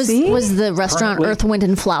 Was the restaurant Currently- Earth, Wind,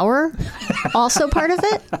 and Flower also part of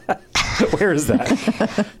it? Where is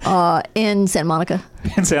that? In Santa Monica.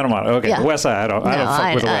 In Santa Monica. Okay. Yeah. The West Side. I don't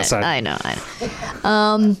fuck with the West Side. I know.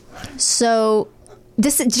 So,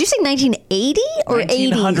 did you say 1980 or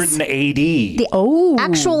 80s? 1980. The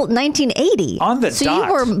actual 1980. On the so dot.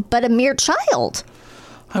 you were but a mere child.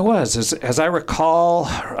 I was. As I recall,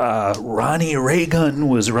 Ronnie Reagan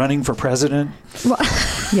was running for president.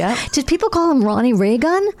 Yeah. Did people call him Ronnie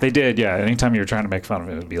Reagan? They did, yeah. Anytime you were trying to make fun of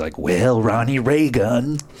him, it would be like, well, Ronnie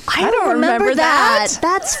Reagan. I don't remember that.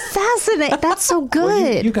 That's fascinating. That's so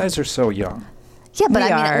good. Well, you guys are so young. Yeah, but we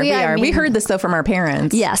I are. mean, We are. We mean- heard this, though, from our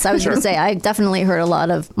parents. Yes, I was going to say, I definitely heard a lot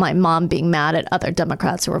of my mom being mad at other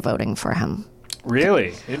Democrats who were voting for him.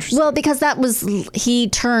 Really? Interesting. Well, because he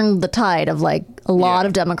turned the tide of like a lot Yeah.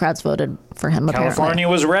 of Democrats voted for him. Apparently. California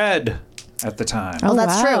was red at the time. Oh,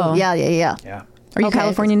 that's wow. true. Yeah. Yeah. Are you Okay.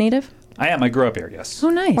 California native? I am. I grew up here, yes. Oh,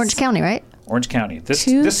 nice. Orange County, right? Orange County. This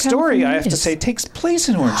Two story, I have to Californias. say, takes place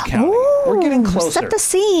in Orange County. We're getting closer. Set the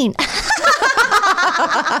scene.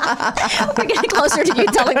 We're getting closer to you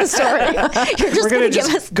telling the story. You're just We're going going to to give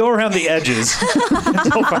us. just go around the edges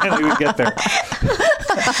until finally we get there.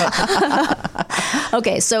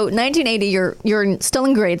 Okay, so 1980. You're still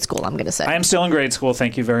in grade school. I'm going to say. I am still in grade school.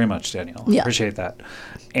 Thank you very much, Danielle. Yeah. Appreciate that.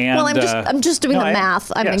 And, well, I'm just doing no, the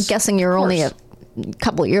math. I'm yes, guessing you're of only course. a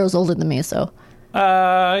couple of years older than me. So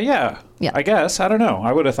Yeah. Yeah. I guess. I don't know.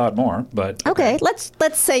 I would have thought more, but okay, let's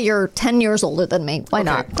say you're 10 years older than me. Why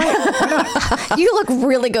not? You look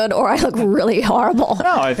really good, or I look really horrible.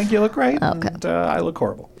 No, I think you look great. Okay. And, I look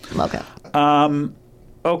horrible. Okay.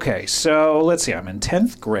 Okay, so let's see. I'm in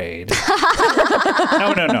 10th grade.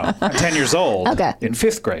 No. I'm 10 years old. Okay. In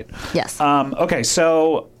 5th grade. Yes. Okay,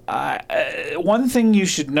 so one thing you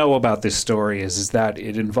should know about this story is that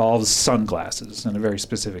it involves sunglasses and a very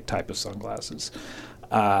specific type of sunglasses.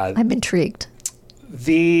 I'm intrigued.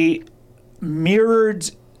 The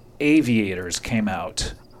mirrored aviators came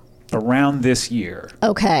out around this year.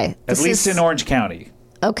 Okay. At least in Orange County.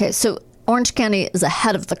 Okay, so Orange County is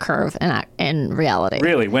ahead of the curve in reality.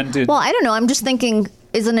 Really? When did? Well, I don't know. I'm just thinking,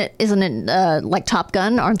 isn't it like Top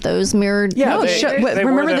Gun? Aren't those mirrored? Yeah. No,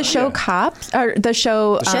 remember the show yeah. Cops? Or the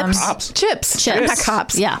show Cops. Chips. Chips. Not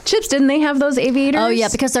Cops. Yeah. Chips, didn't they have those aviators? Oh, yeah,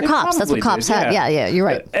 because they're They cops. That's what probably cops did, have. yeah. Yeah, you're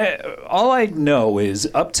right. All I know is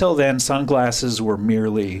up till then, sunglasses were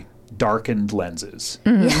merely darkened lenses.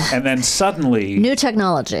 Mm-hmm. And then suddenly, New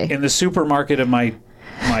technology. in the supermarket of my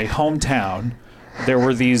hometown, there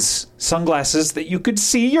were these sunglasses that you could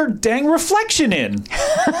see your dang reflection in.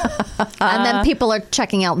 And then people are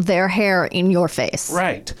checking out their hair in your face.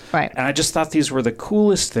 Right. Right. And I just thought these were the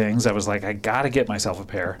coolest things. I was like, I got to get myself a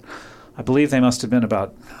pair. I believe they must have been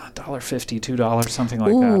about $1.50, $2, something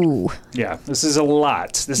like Ooh. that. Yeah, this is a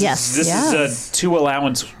lot. This is a 2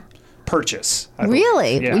 allowance purchase. I believe.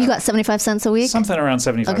 Really? Yeah. You got 75 cents a week? Something around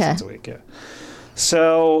 75 Okay. cents a week, yeah.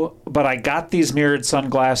 So, but I got these mirrored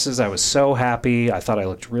sunglasses. I was so happy. I thought I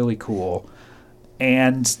looked really cool.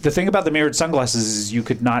 And the thing about the mirrored sunglasses is you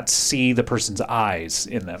could not see the person's eyes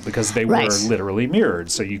in them because they Right. were literally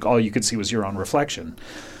mirrored. So all you could see was your own reflection.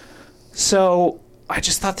 So I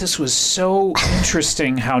just thought this was so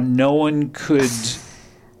interesting how no one could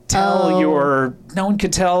tell no one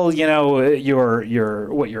could tell,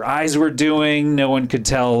 your what your eyes were doing. No one could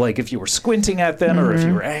tell like if you were squinting at them or if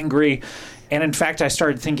you were angry. And in fact, I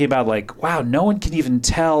started thinking about like, wow, no one can even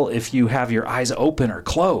tell if you have your eyes open or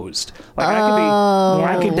closed. Like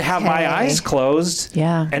I could have my eyes closed,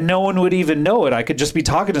 Yeah. and no one would even know it. I could just be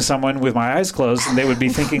talking to someone with my eyes closed, and they would be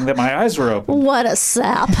thinking that my eyes were open. What a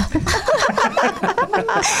sap.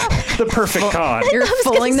 The perfect con. You're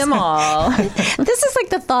fooling them all. This is like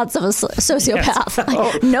the thoughts of a sociopath. Yes. Like,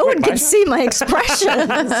 Oh, no wait, one can see my expressions.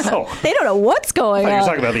 Oh. They don't know what's going I thought you were on.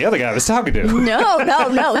 talking about the other guy I was talking to. No.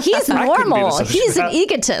 He's I couldn't be normal. the He's an sociopath.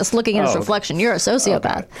 egotist looking at his Oh, okay. reflection. You're a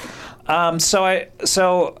sociopath.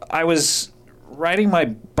 So I was riding my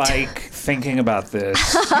bike thinking about this.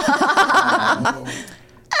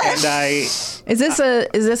 And Is this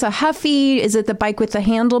a Huffy? Is it the bike with the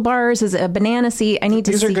handlebars? Is it a banana seat? I need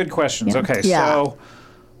to these see. are good questions. Yeah. Okay, Yeah. so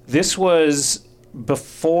this was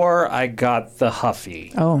before I got the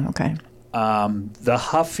Huffy. Oh, okay. The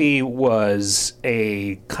Huffy was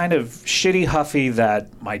a kind of shitty Huffy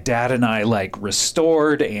that my dad and I like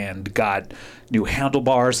restored and got new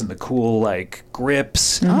handlebars and the cool like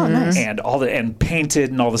grips and painted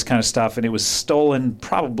and all this kind of stuff, and it was stolen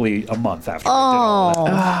probably a month after I did all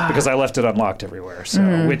that because I left it unlocked everywhere.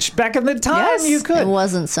 So which back in the time you It could.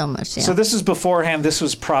 wasn't so much. Yeah. So this is beforehand. This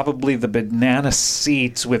was probably the banana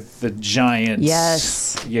seats with the giant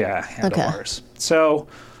handlebars. So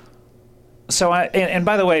and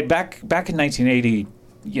by the way, back in 1980,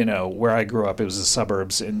 where I grew up, it was the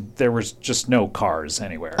suburbs, and there was just no cars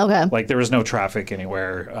anywhere. Okay. Like there was no traffic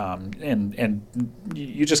anywhere, and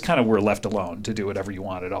you just kind of were left alone to do whatever you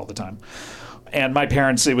wanted all the time. And my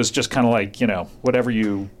parents, it was just kind of like, whatever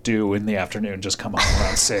you do in the afternoon, just come home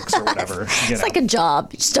around 6 or whatever. It's like a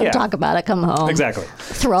job. You just don't talk about it. Come home. Exactly.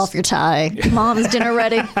 Throw off your tie. Mom's dinner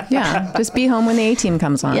ready. Yeah, just be home when the A-team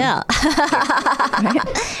comes on. Yeah.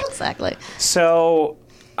 Exactly. So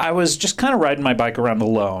I was just kind of riding my bike around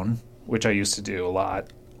alone, which I used to do a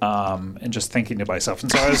lot, and just thinking to myself.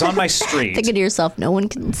 And so I was on my street. Thinking to yourself, no one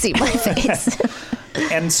can see my face.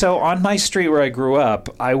 And so on my street where I grew up,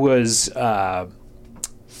 I was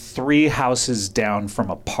 3 houses down from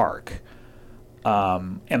a park.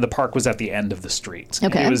 And the park was at the end of the street.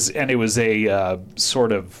 Okay. And it was a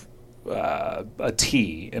sort of a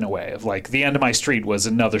T in a way of like the end of my street was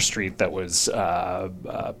another street that was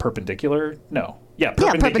perpendicular. No. Yeah,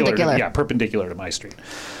 perpendicular. Perpendicular to my street.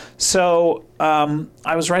 So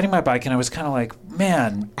I was riding my bike and I was kind of like,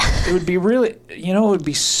 man, it would be really, it would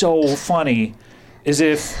be so funny is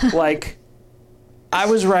if like I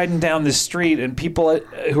was riding down the street and people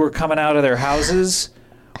who were coming out of their houses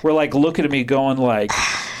were like looking at me going like,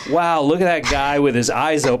 wow, look at that guy with his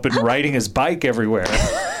eyes open riding his bike everywhere.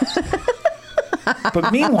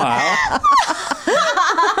 But meanwhile,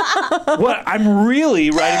 I'm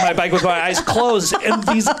really riding my bike with my eyes closed, and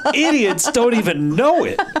these idiots don't even know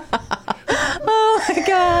it. Oh my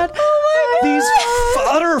God. These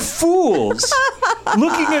utter fools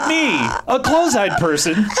looking at me, a close-eyed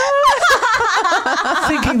person,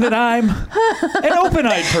 thinking that I'm an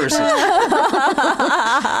open-eyed person.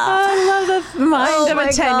 I love the mind of a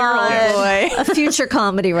 10-year-old boy. A future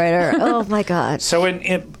comedy writer. Oh my God. So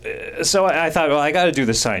so I thought, well, I got to do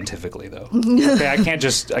this scientifically, though. Okay, I can't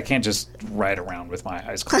just ride around with my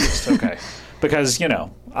eyes closed. Okay, because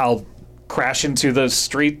I'll crash into the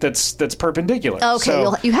street that's perpendicular. Okay,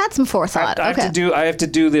 So you had some forethought. I have to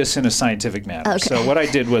do this in a scientific manner. Okay. So what I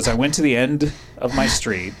did was I went to the end of my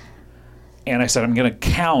street and I said, I'm going to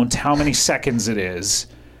count how many seconds it is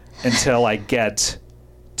until I get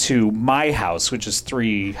to my house, which is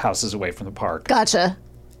 3 houses away from the park. Gotcha.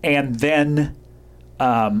 And then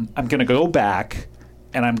I'm going to go back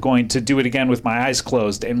and I'm going to do it again with my eyes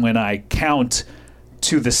closed. And when I count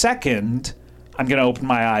to the second, I'm going to open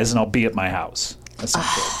my eyes and I'll be at my house,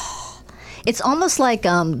 essentially. It's almost like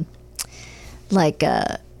what do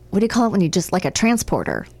you call it when you just, like a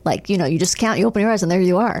transporter? Like, you just count, you open your eyes and there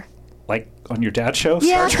you are. Like on your dad's show?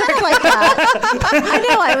 Yeah, Star Trek? kind of like that. I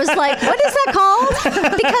know. I was like, what is that called?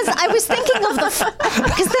 Because I was thinking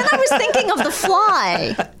of the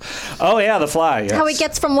Fly. Oh yeah, the Fly. Yes. How he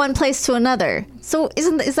gets from one place to another. So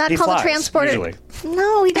is that He called flies, a transporter? usually.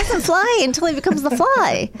 No, he doesn't fly until he becomes the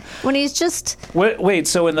Fly. When he's just Wait,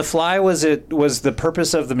 so in the Fly, was the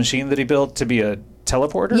purpose of the machine that he built to be a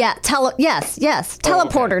teleporter? yes,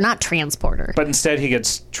 teleporter, not transporter. But instead, he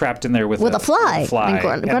gets trapped in there with a fly. and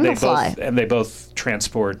Fly. And they both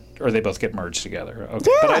transport, or they both get merged together.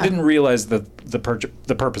 Okay. Yeah. But I didn't realize the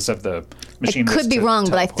purpose of the machine. I was could be to wrong,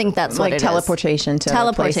 but I teleport. think that's Like what it teleportation is. to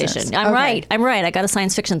Teleportation. places. I'm Okay. right. I got a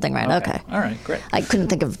science fiction thing right. Okay. All right, great. I couldn't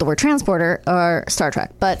think of the word transporter or Star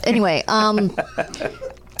Trek, but anyway.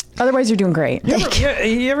 Otherwise, you're doing great.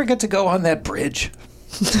 You ever get to go on that bridge?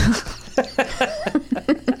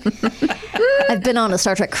 I've been on a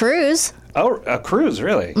Star Trek cruise. Oh, a cruise,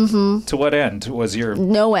 really? Mm-hmm. To what end was your?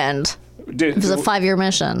 No end. It was a 5-year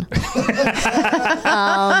mission.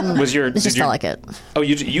 Was your? It just felt like it. Oh,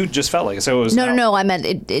 you just felt like it. So it was. No. I meant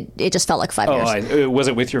it just felt like 5 years. Was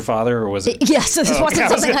it with your father or was it? Yes, this wasn't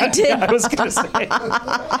something I did. I was going to say.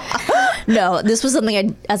 No, this was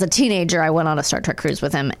something as a teenager, I went on a Star Trek cruise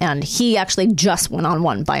with him, and he actually just went on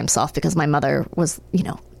one by himself because my mother was,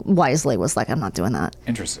 wisely was like, I'm not doing that.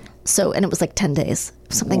 Interesting. So, and it was like 10 days.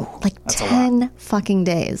 Something like that's a 10 fucking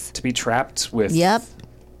days. To be trapped with. Yep.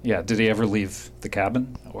 Yeah. Did he ever leave the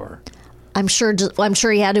cabin or? I'm sure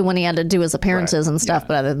he had to when he had to do his appearances and stuff,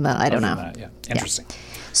 but other than that, I don't know. That, yeah. Interesting.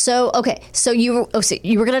 So, okay. So you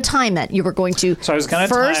were going to time it. You were going to So I was going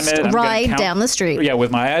to time it. first ride down the street. Yeah, with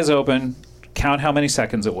my eyes open, count how many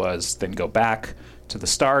seconds it was, then go back to the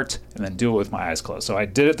start, and then do it with my eyes closed. So I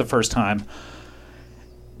did it the first time,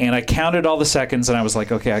 and I counted all the seconds, and I was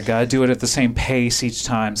like, okay, I got to do it at the same pace each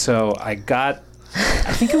time. So I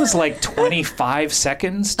think it was like 25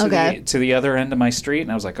 seconds to the other end of my street,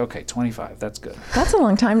 and I was like, okay, 25, that's good. That's a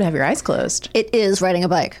long time to have your eyes closed. It is riding a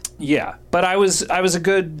bike. Yeah, but I was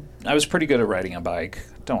pretty good at riding a bike.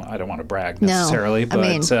 I don't want to brag necessarily, but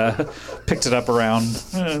picked it up around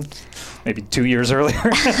maybe 2 years earlier.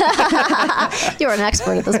 You're an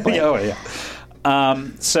expert at this point. Yeah.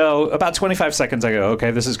 So about 25 seconds, I go,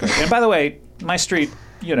 okay, this is great. And by the way, my street,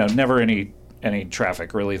 never any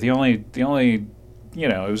traffic really. The only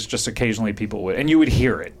it was just occasionally people would, and you would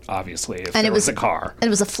hear it obviously if there was a car. And it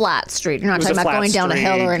was a flat street. You're not talking about going down a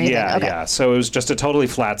hill or anything. Yeah, okay. yeah. So it was just a totally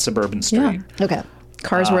flat suburban street. Yeah. Okay.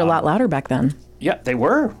 Cars were a lot louder back then. Yeah, they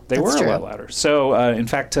were. They were true. a lot louder. So, in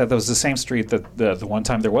fact, that was the same street that the one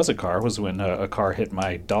time there was a car was when a car hit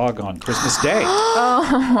my dog on Christmas Day.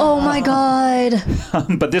 Oh my God.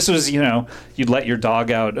 But this was, you'd let your dog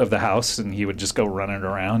out of the house and he would just go running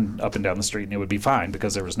around up and down the street and it would be fine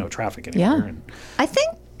because there was no traffic anywhere. Yeah. And I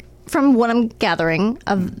think from what I'm gathering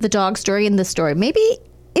of the dog story and this story, maybe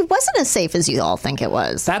it wasn't as safe as you all think it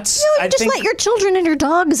was. I just think let your children and your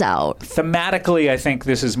dogs out. Thematically, I think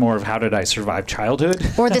this is more of how did I survive childhood?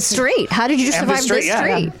 Or the street. How did you And the survive the street?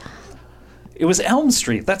 Yeah. It was Elm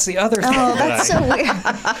Street. That's the other thing. Oh, that's so weird.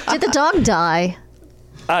 Did the dog die?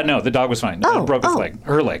 No, the dog was fine. It broke its leg.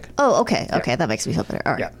 Her leg. Oh, okay. Okay, that makes me feel better.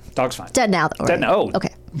 All right. Yeah, dog's fine. Dead now, though, right? Dead now. Oh,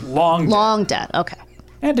 okay. Long dead. Okay.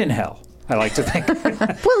 And in hell, I like to think.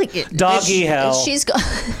 Well, Doggy hell. She's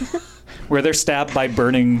where they're stabbed by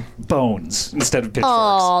burning bones instead of pitchforks.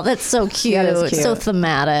 Oh, that's so cute. That is cute. So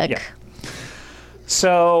thematic. Yeah.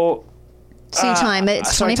 So you time it.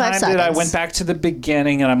 It's 25 seconds. I went back to the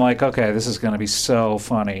beginning, and I'm like, okay, this is going to be so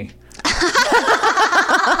funny.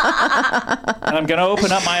 And I'm going to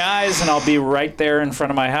open up my eyes, and I'll be right there in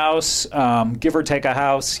front of my house, give or take a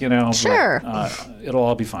house, Sure. But, it'll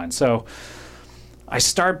all be fine. So I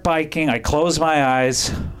start biking. I close my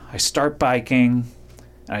eyes. I start biking,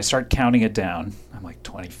 and I start counting it down. I'm like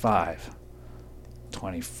 25,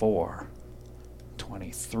 24,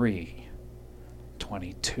 23,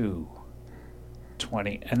 22,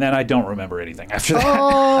 20, and then I don't remember anything after that.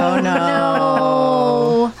 Oh,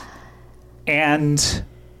 no. And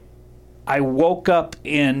I woke up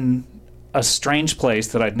in a strange place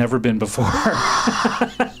that I'd never been before.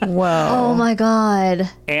 Whoa. Oh my God.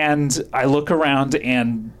 And I look around,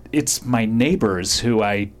 and it's my neighbors who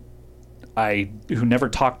who never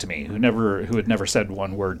talked to me, who had never said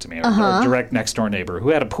one word to me. Our direct next door neighbor, who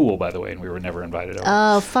had a pool, by the way, and we were never invited over.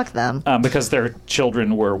 Oh, fuck them. Because their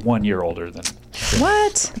children were 1 year older than.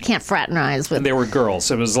 What? I can't fraternize with. And they were girls.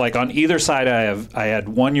 It was like on either side. I had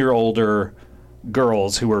 1 year older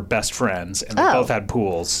girls who were best friends, and they both had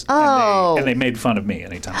pools. And they made fun of me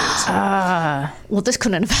anytime they would see me. Well, this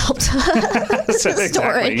couldn't have helped. So,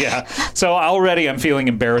 exactly, yeah. So already I'm feeling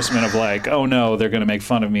embarrassment of like, oh no, they're going to make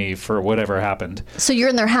fun of me for whatever happened. So you're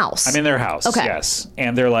in their house? I'm in their house, okay. Yes.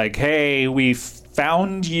 And they're like, hey, we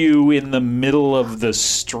found you in the middle of the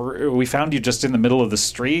street. We found you just in the middle of the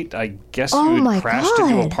street. I guess you had crashed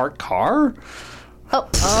into a parked car? Oh.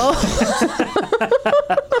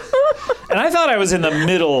 And I thought I was in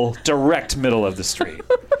the direct middle of the street.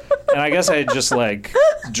 And I guess I had just like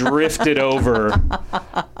drifted over. Oh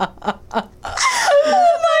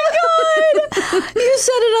my God! You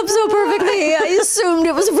set it up so perfectly. I assumed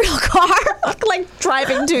it was a real car, like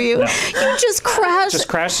driving to you. No. You just crashed. Just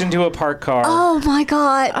crashed into a parked car. Oh my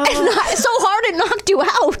God! And so hard it knocked you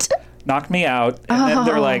out. Knocked me out, and then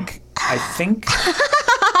they're like,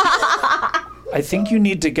 I think you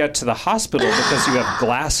need to get to the hospital because you have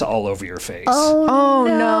glass all over your face. Oh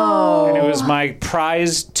no. And it was my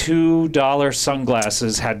prized $2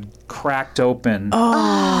 sunglasses had cracked open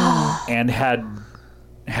and had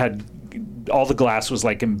all the glass was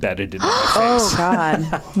like embedded in my face. Oh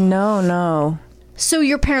God. No. So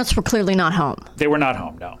your parents were clearly not home. They were not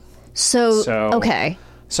home, no. So okay.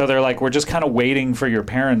 So they're like, we're just kind of waiting for your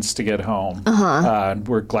parents to get home.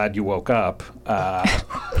 We're glad you woke up.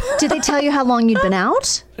 Did they tell you how long you'd been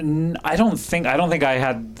out? I don't think I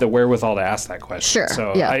had the wherewithal to ask that question. Sure.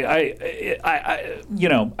 So yeah.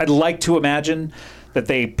 I'd like to imagine that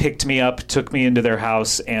they picked me up, took me into their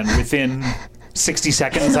house, and within 60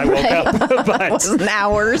 seconds I woke up. But it wasn't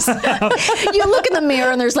hours. You look in the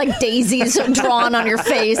mirror and there's like daisies drawn on your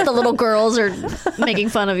face. The little girls are making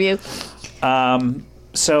fun of you.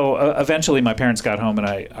 So eventually my parents got home and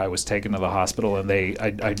I was taken to the hospital, and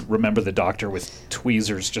I remember the doctor with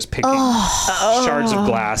tweezers just picking shards of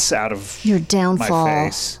glass out of your downfall. My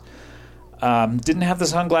face. Didn't have the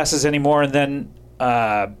sunglasses anymore, and then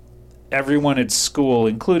everyone at school,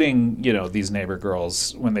 including these neighbor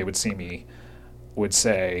girls, when they would see me, would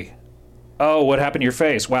say, "Oh, what happened to your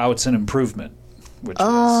face? Wow, it's an improvement." Which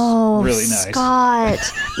was really nice. Scott,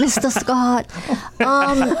 Mr. Scott.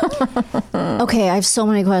 Okay, I have so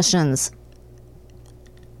many questions.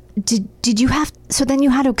 Did you have? So then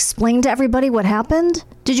you had to explain to everybody what happened?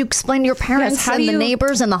 Did you explain to your parents and the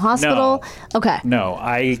neighbors and the hospital? No. Okay. No,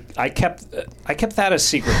 I kept that a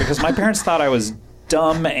secret because my parents thought I was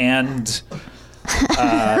dumb and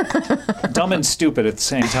stupid at the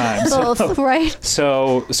same time. Both, right?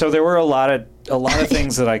 So there were a lot of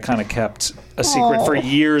things that I kind of kept a secret for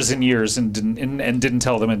years and years and didn't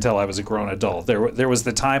tell them until I was a grown adult. There was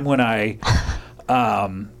the time when I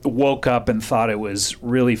woke up and thought it was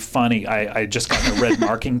really funny. I just got a red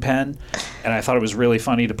marking pen, and I thought it was really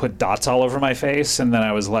funny to put dots all over my face. And then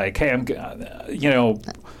I was like, "Hey, I'm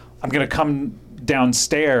gonna come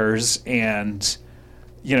downstairs and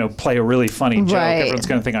play a really funny joke. Right. Everyone's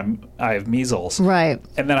gonna think I have measles." Right.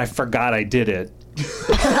 And then I forgot I did it.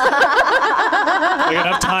 Like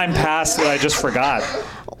enough time passed that I just forgot.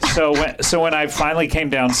 So when I finally came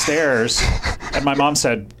downstairs and my mom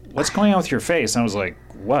said, "What's going on with your face?" And I was like,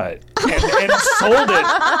 "What?" And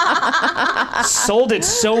sold it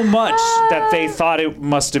so much that they thought it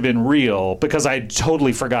must have been real because I'd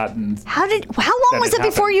totally forgotten. How long was it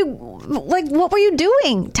before you, what were you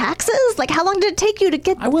doing? Taxes? Like, how long did it take you to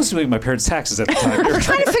get? I was doing my parents' taxes at the time. I'm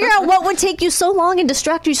trying to figure out what would take you so long and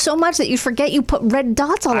distract you so much that you forget you put red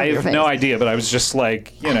dots all over your face. I have no idea, but I was just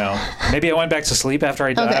like, maybe I went back to sleep after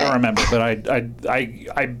I died. Okay. I don't remember, but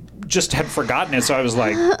I just had forgotten it, so I was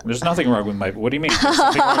like, "There's nothing wrong with my." What do you mean? There's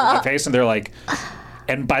something wrong with my face? And they're like,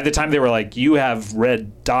 and by the time they were like, "You have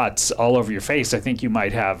red dots all over your face. I think you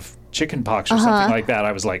might have chicken pox or something like that."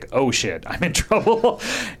 I was like, "Oh shit, I'm in trouble."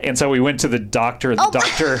 And so we went to the doctor.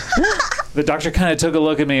 The doctor kind of took a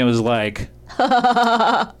look at me and was like,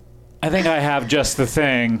 "I think I have just the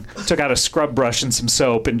thing." Took out a scrub brush and some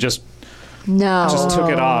soap and just took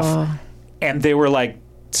it off. And they were like,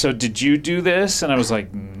 "So did you do this?" And I was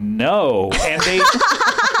like, "No." And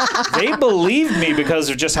they believed me because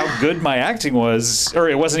of just how good my acting was. Or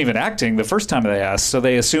it wasn't even acting the first time they asked. So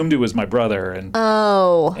they assumed it was my brother.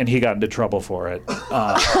 And he got into trouble for it.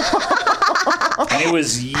 And it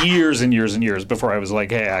was years and years and years before I was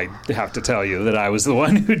like, hey, I have to tell you that I was the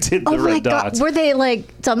one who did the red dots. Were they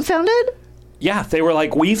like dumbfounded? Yeah, they were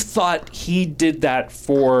like, we've thought he did that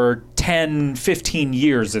for 10, 15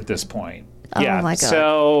 years at this point. Yeah. Oh my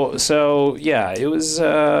God. So yeah, it was,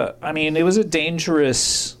 it was a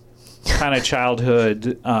dangerous kind of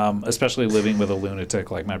childhood, especially living with a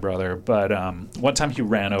lunatic like my brother. But one time he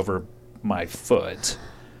ran over my foot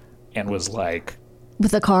and was like...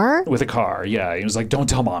 With a car? With a car, yeah. He was like, don't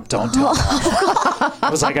tell Mom, don't tell Mom. I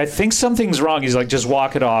was like, I think something's wrong. He's like, just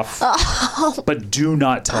walk it off, but do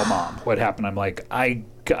not tell Mom what happened. I'm like, I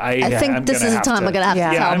think this is the time I'm going to have to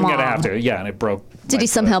tell Mom. Yeah, I'm going to have to. Yeah, and it broke. Did he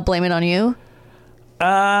somehow blame it on you?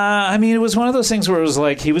 It was one of those things where it was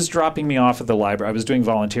like he was dropping me off at the library. I was doing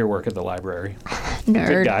volunteer work at the librry. Nerd.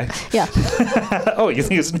 Good guy. Yeah. Oh, you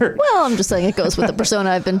think it's nerd? Well, I'm just saying it goes with the persona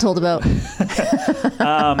I've been told about.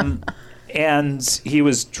 And he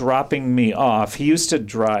was dropping me off. He used to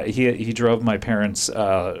drive. He drove my parents'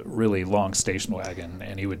 really long station wagon,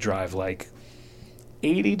 and he would drive like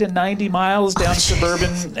 80 to 90 miles down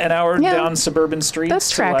down suburban streets. That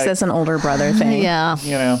tracks as an older brother thing. Yeah.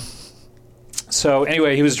 You know. So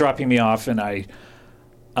anyway, he was dropping me off, and I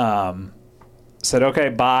said, "Okay,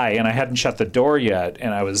 bye." And I hadn't shut the door yet,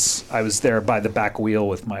 and I was there by the back wheel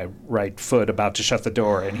with my right foot about to shut the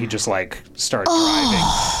door, and he just like started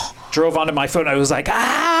driving. Drove onto my foot, and I was like,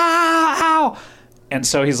 ow! And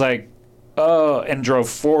so he's like, oh, and drove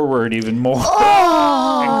forward even more.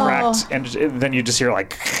 And cracked, and then you just hear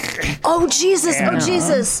like... Oh, Jesus,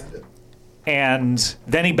 Jesus. And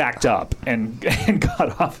then he backed up and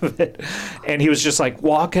got off of it. And he was just like,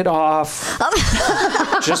 walk it off.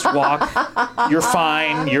 Just walk. You're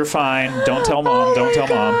fine. Don't tell Mom. Don't tell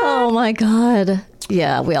Mom. Oh, my God.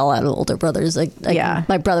 Yeah, we all had older brothers.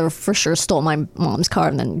 My brother for sure stole my mom's car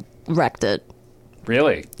and then wrecked it.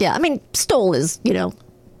 Really? Yeah, I mean, stole is,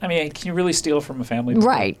 can you really steal from a family?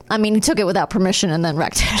 Right. I mean, he took it without permission and then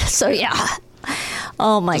wrecked it. So, yeah.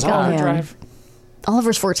 Oh, my Does God. Oliver drive?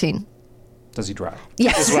 Oliver's 14. Does he drive?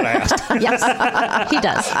 Yes. Is what I asked. Yes, he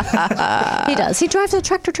does. He does. He drives a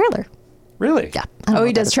tractor trailer. Really? Yeah.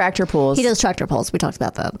 He does tractor pulls. He does tractor pulls. We talked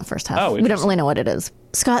about that in the first half. Oh, we don't really know what it is.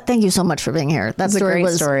 Scott, thank you so much for being here. That story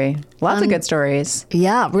was a great story. Lots of good stories.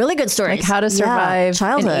 Yeah, really good stories. Like how to survive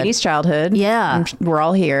childhood. an 80s childhood. Yeah. We're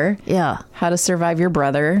all here. Yeah. How to survive your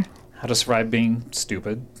brother. How to survive being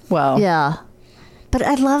stupid. Well. Yeah. But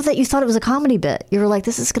I love that you thought it was a comedy bit. You were like,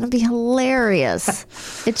 this is going to be hilarious.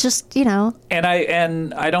 It's just,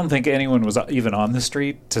 And I don't think anyone was even on the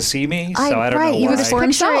street to see me, so I don't know why. He was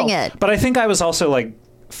picturing it. But I think I was also like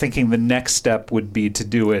thinking the next step would be to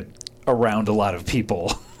do it around a lot of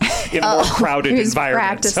people in a more crowded environment.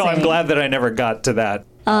 Practicing. So I'm glad that I never got to that.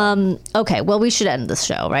 Okay, well, we should end this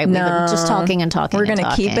show, right? We've been just talking and talking. We're going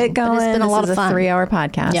to keep it going. But it's been a lot of fun. 3-hour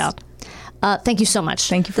podcast. Yeah. Thank you so much.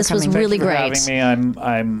 Thank you for coming. This was really Thank you great. for having me.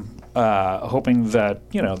 I'm hoping that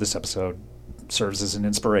this episode serves as an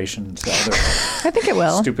inspiration to other I think it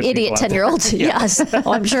will. stupid Idiot people out there. 10-year-olds. Yes.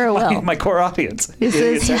 Oh, I'm sure it will. My core audience. This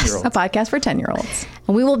Idiot is 10-year-olds. A podcast for 10-year-olds.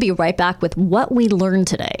 And we will be right back with what we learned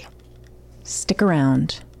today. Stick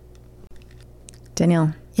around.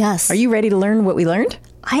 Danielle. Yes. Are you ready to learn what we learned?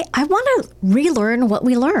 I want to relearn what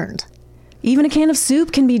we learned. Even a can of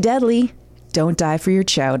soup can be deadly. Don't die for your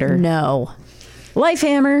chowder. No. Life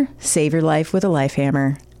hammer. Save your life with a life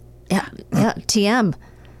hammer. Yeah. TM.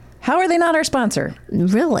 How are they not our sponsor?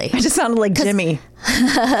 Really? I just sounded like Jimmy.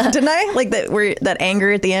 Didn't I? Like that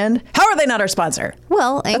anger at the end. How are they not our sponsor?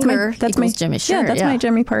 Well, anger that's my Jimmy. Sure, yeah, that's my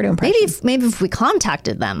Jimmy Pardo impression. Maybe if we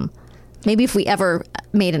contacted them, maybe if we ever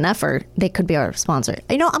made an effort, they could be our sponsor.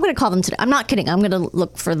 I'm going to call them today. I'm not kidding. I'm going to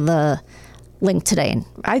look for the link today. And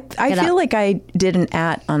I feel like I did an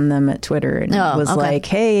 @ on them at Twitter and was like,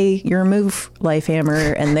 hey, you're a move, life hammer.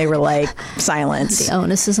 And they were like, silence. The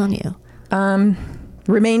onus is on you.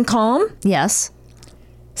 Remain calm. Yes.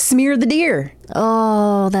 Smear the deer.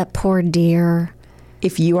 Oh, that poor deer.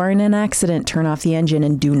 If you are in an accident, turn off the engine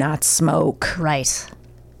and do not smoke. Right.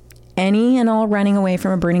 Any and all running away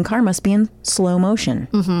from a burning car must be in slow motion.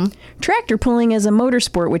 Mm-hmm. Tractor pulling is a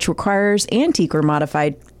motorsport which requires antique or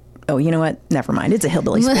modified... Oh, you know what? Never mind. It's a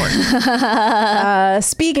hillbilly sport.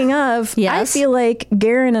 Speaking of, yes? I feel like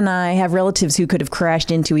Garen and I have relatives who could have crashed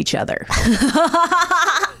into each other.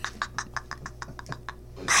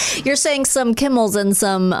 You're saying some Kimmels and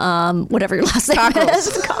some, whatever your last name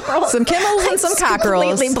is. Cockerels. Some Kimmels and some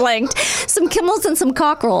cockerels. Completely blanked. Some Kimmels and some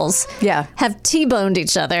cockerels. Yeah. Have T-boned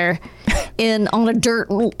each other on a dirt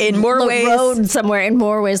in more ways. road somewhere in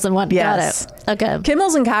more ways than one. Yes. Got it. Okay.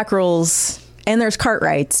 Kimmels and cockerels, and there's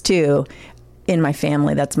Cartwrights too, in my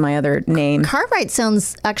family. That's my other name. Cartwright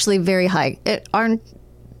sounds actually very high. Aren't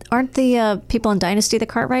the people in Dynasty the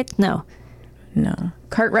Cartwrights? No.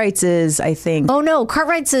 Cartwrights is, I think. Oh no,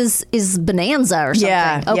 Cartwrights is Bonanza or something.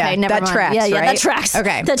 Yeah. Okay, never that mind. tracks, yeah, right? that tracks.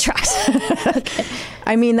 Okay. That tracks. Okay.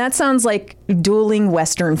 I mean, that sounds like dueling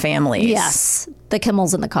Western families. Yes. The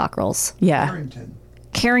Kimmels and the Cockrells. Yeah.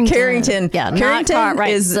 Carrington. Yeah, not Carrington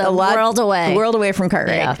Cartwright. is a world away from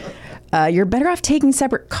Cartwright. Yeah. You're better off taking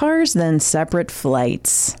separate cars than separate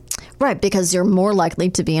flights. Right, because you're more likely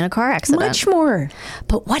to be in a car accident. Much more.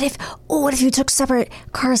 But what if you took separate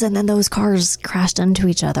cars and then those cars crashed into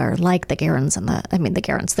each other, like the Cockrells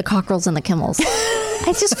and the Kimmels?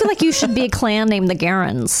 I just feel like you should be a clan named the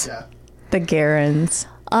Garens. Yeah. The Garens.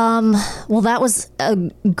 Well, that was a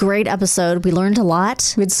great episode. We learned a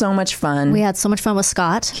lot. We had so much fun. We had so much fun with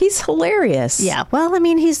Scott. He's hilarious. Yeah. Well, I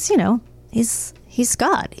mean, he's Scott. He's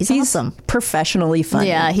awesome. Professionally funny.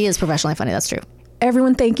 Yeah, he is professionally funny. That's true.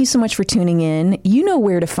 Everyone, thank you so much for tuning in. You know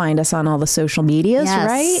where to find us on all the social medias,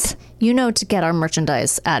 right? You know to get our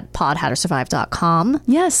merchandise at podhowtosurvive.com.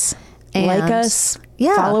 Yes. And like us,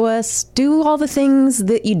 yeah. follow us, do all the things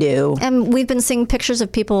that you do. And we've been seeing pictures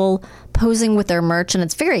of people posing with their merch, and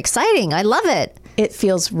it's very exciting. I love it. It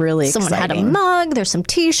feels really Someone exciting. had a mug. There's some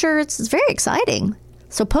T-shirts. It's very exciting.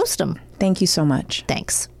 So post them. Thank you so much.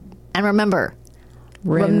 Thanks. And remember,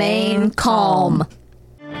 remain calm.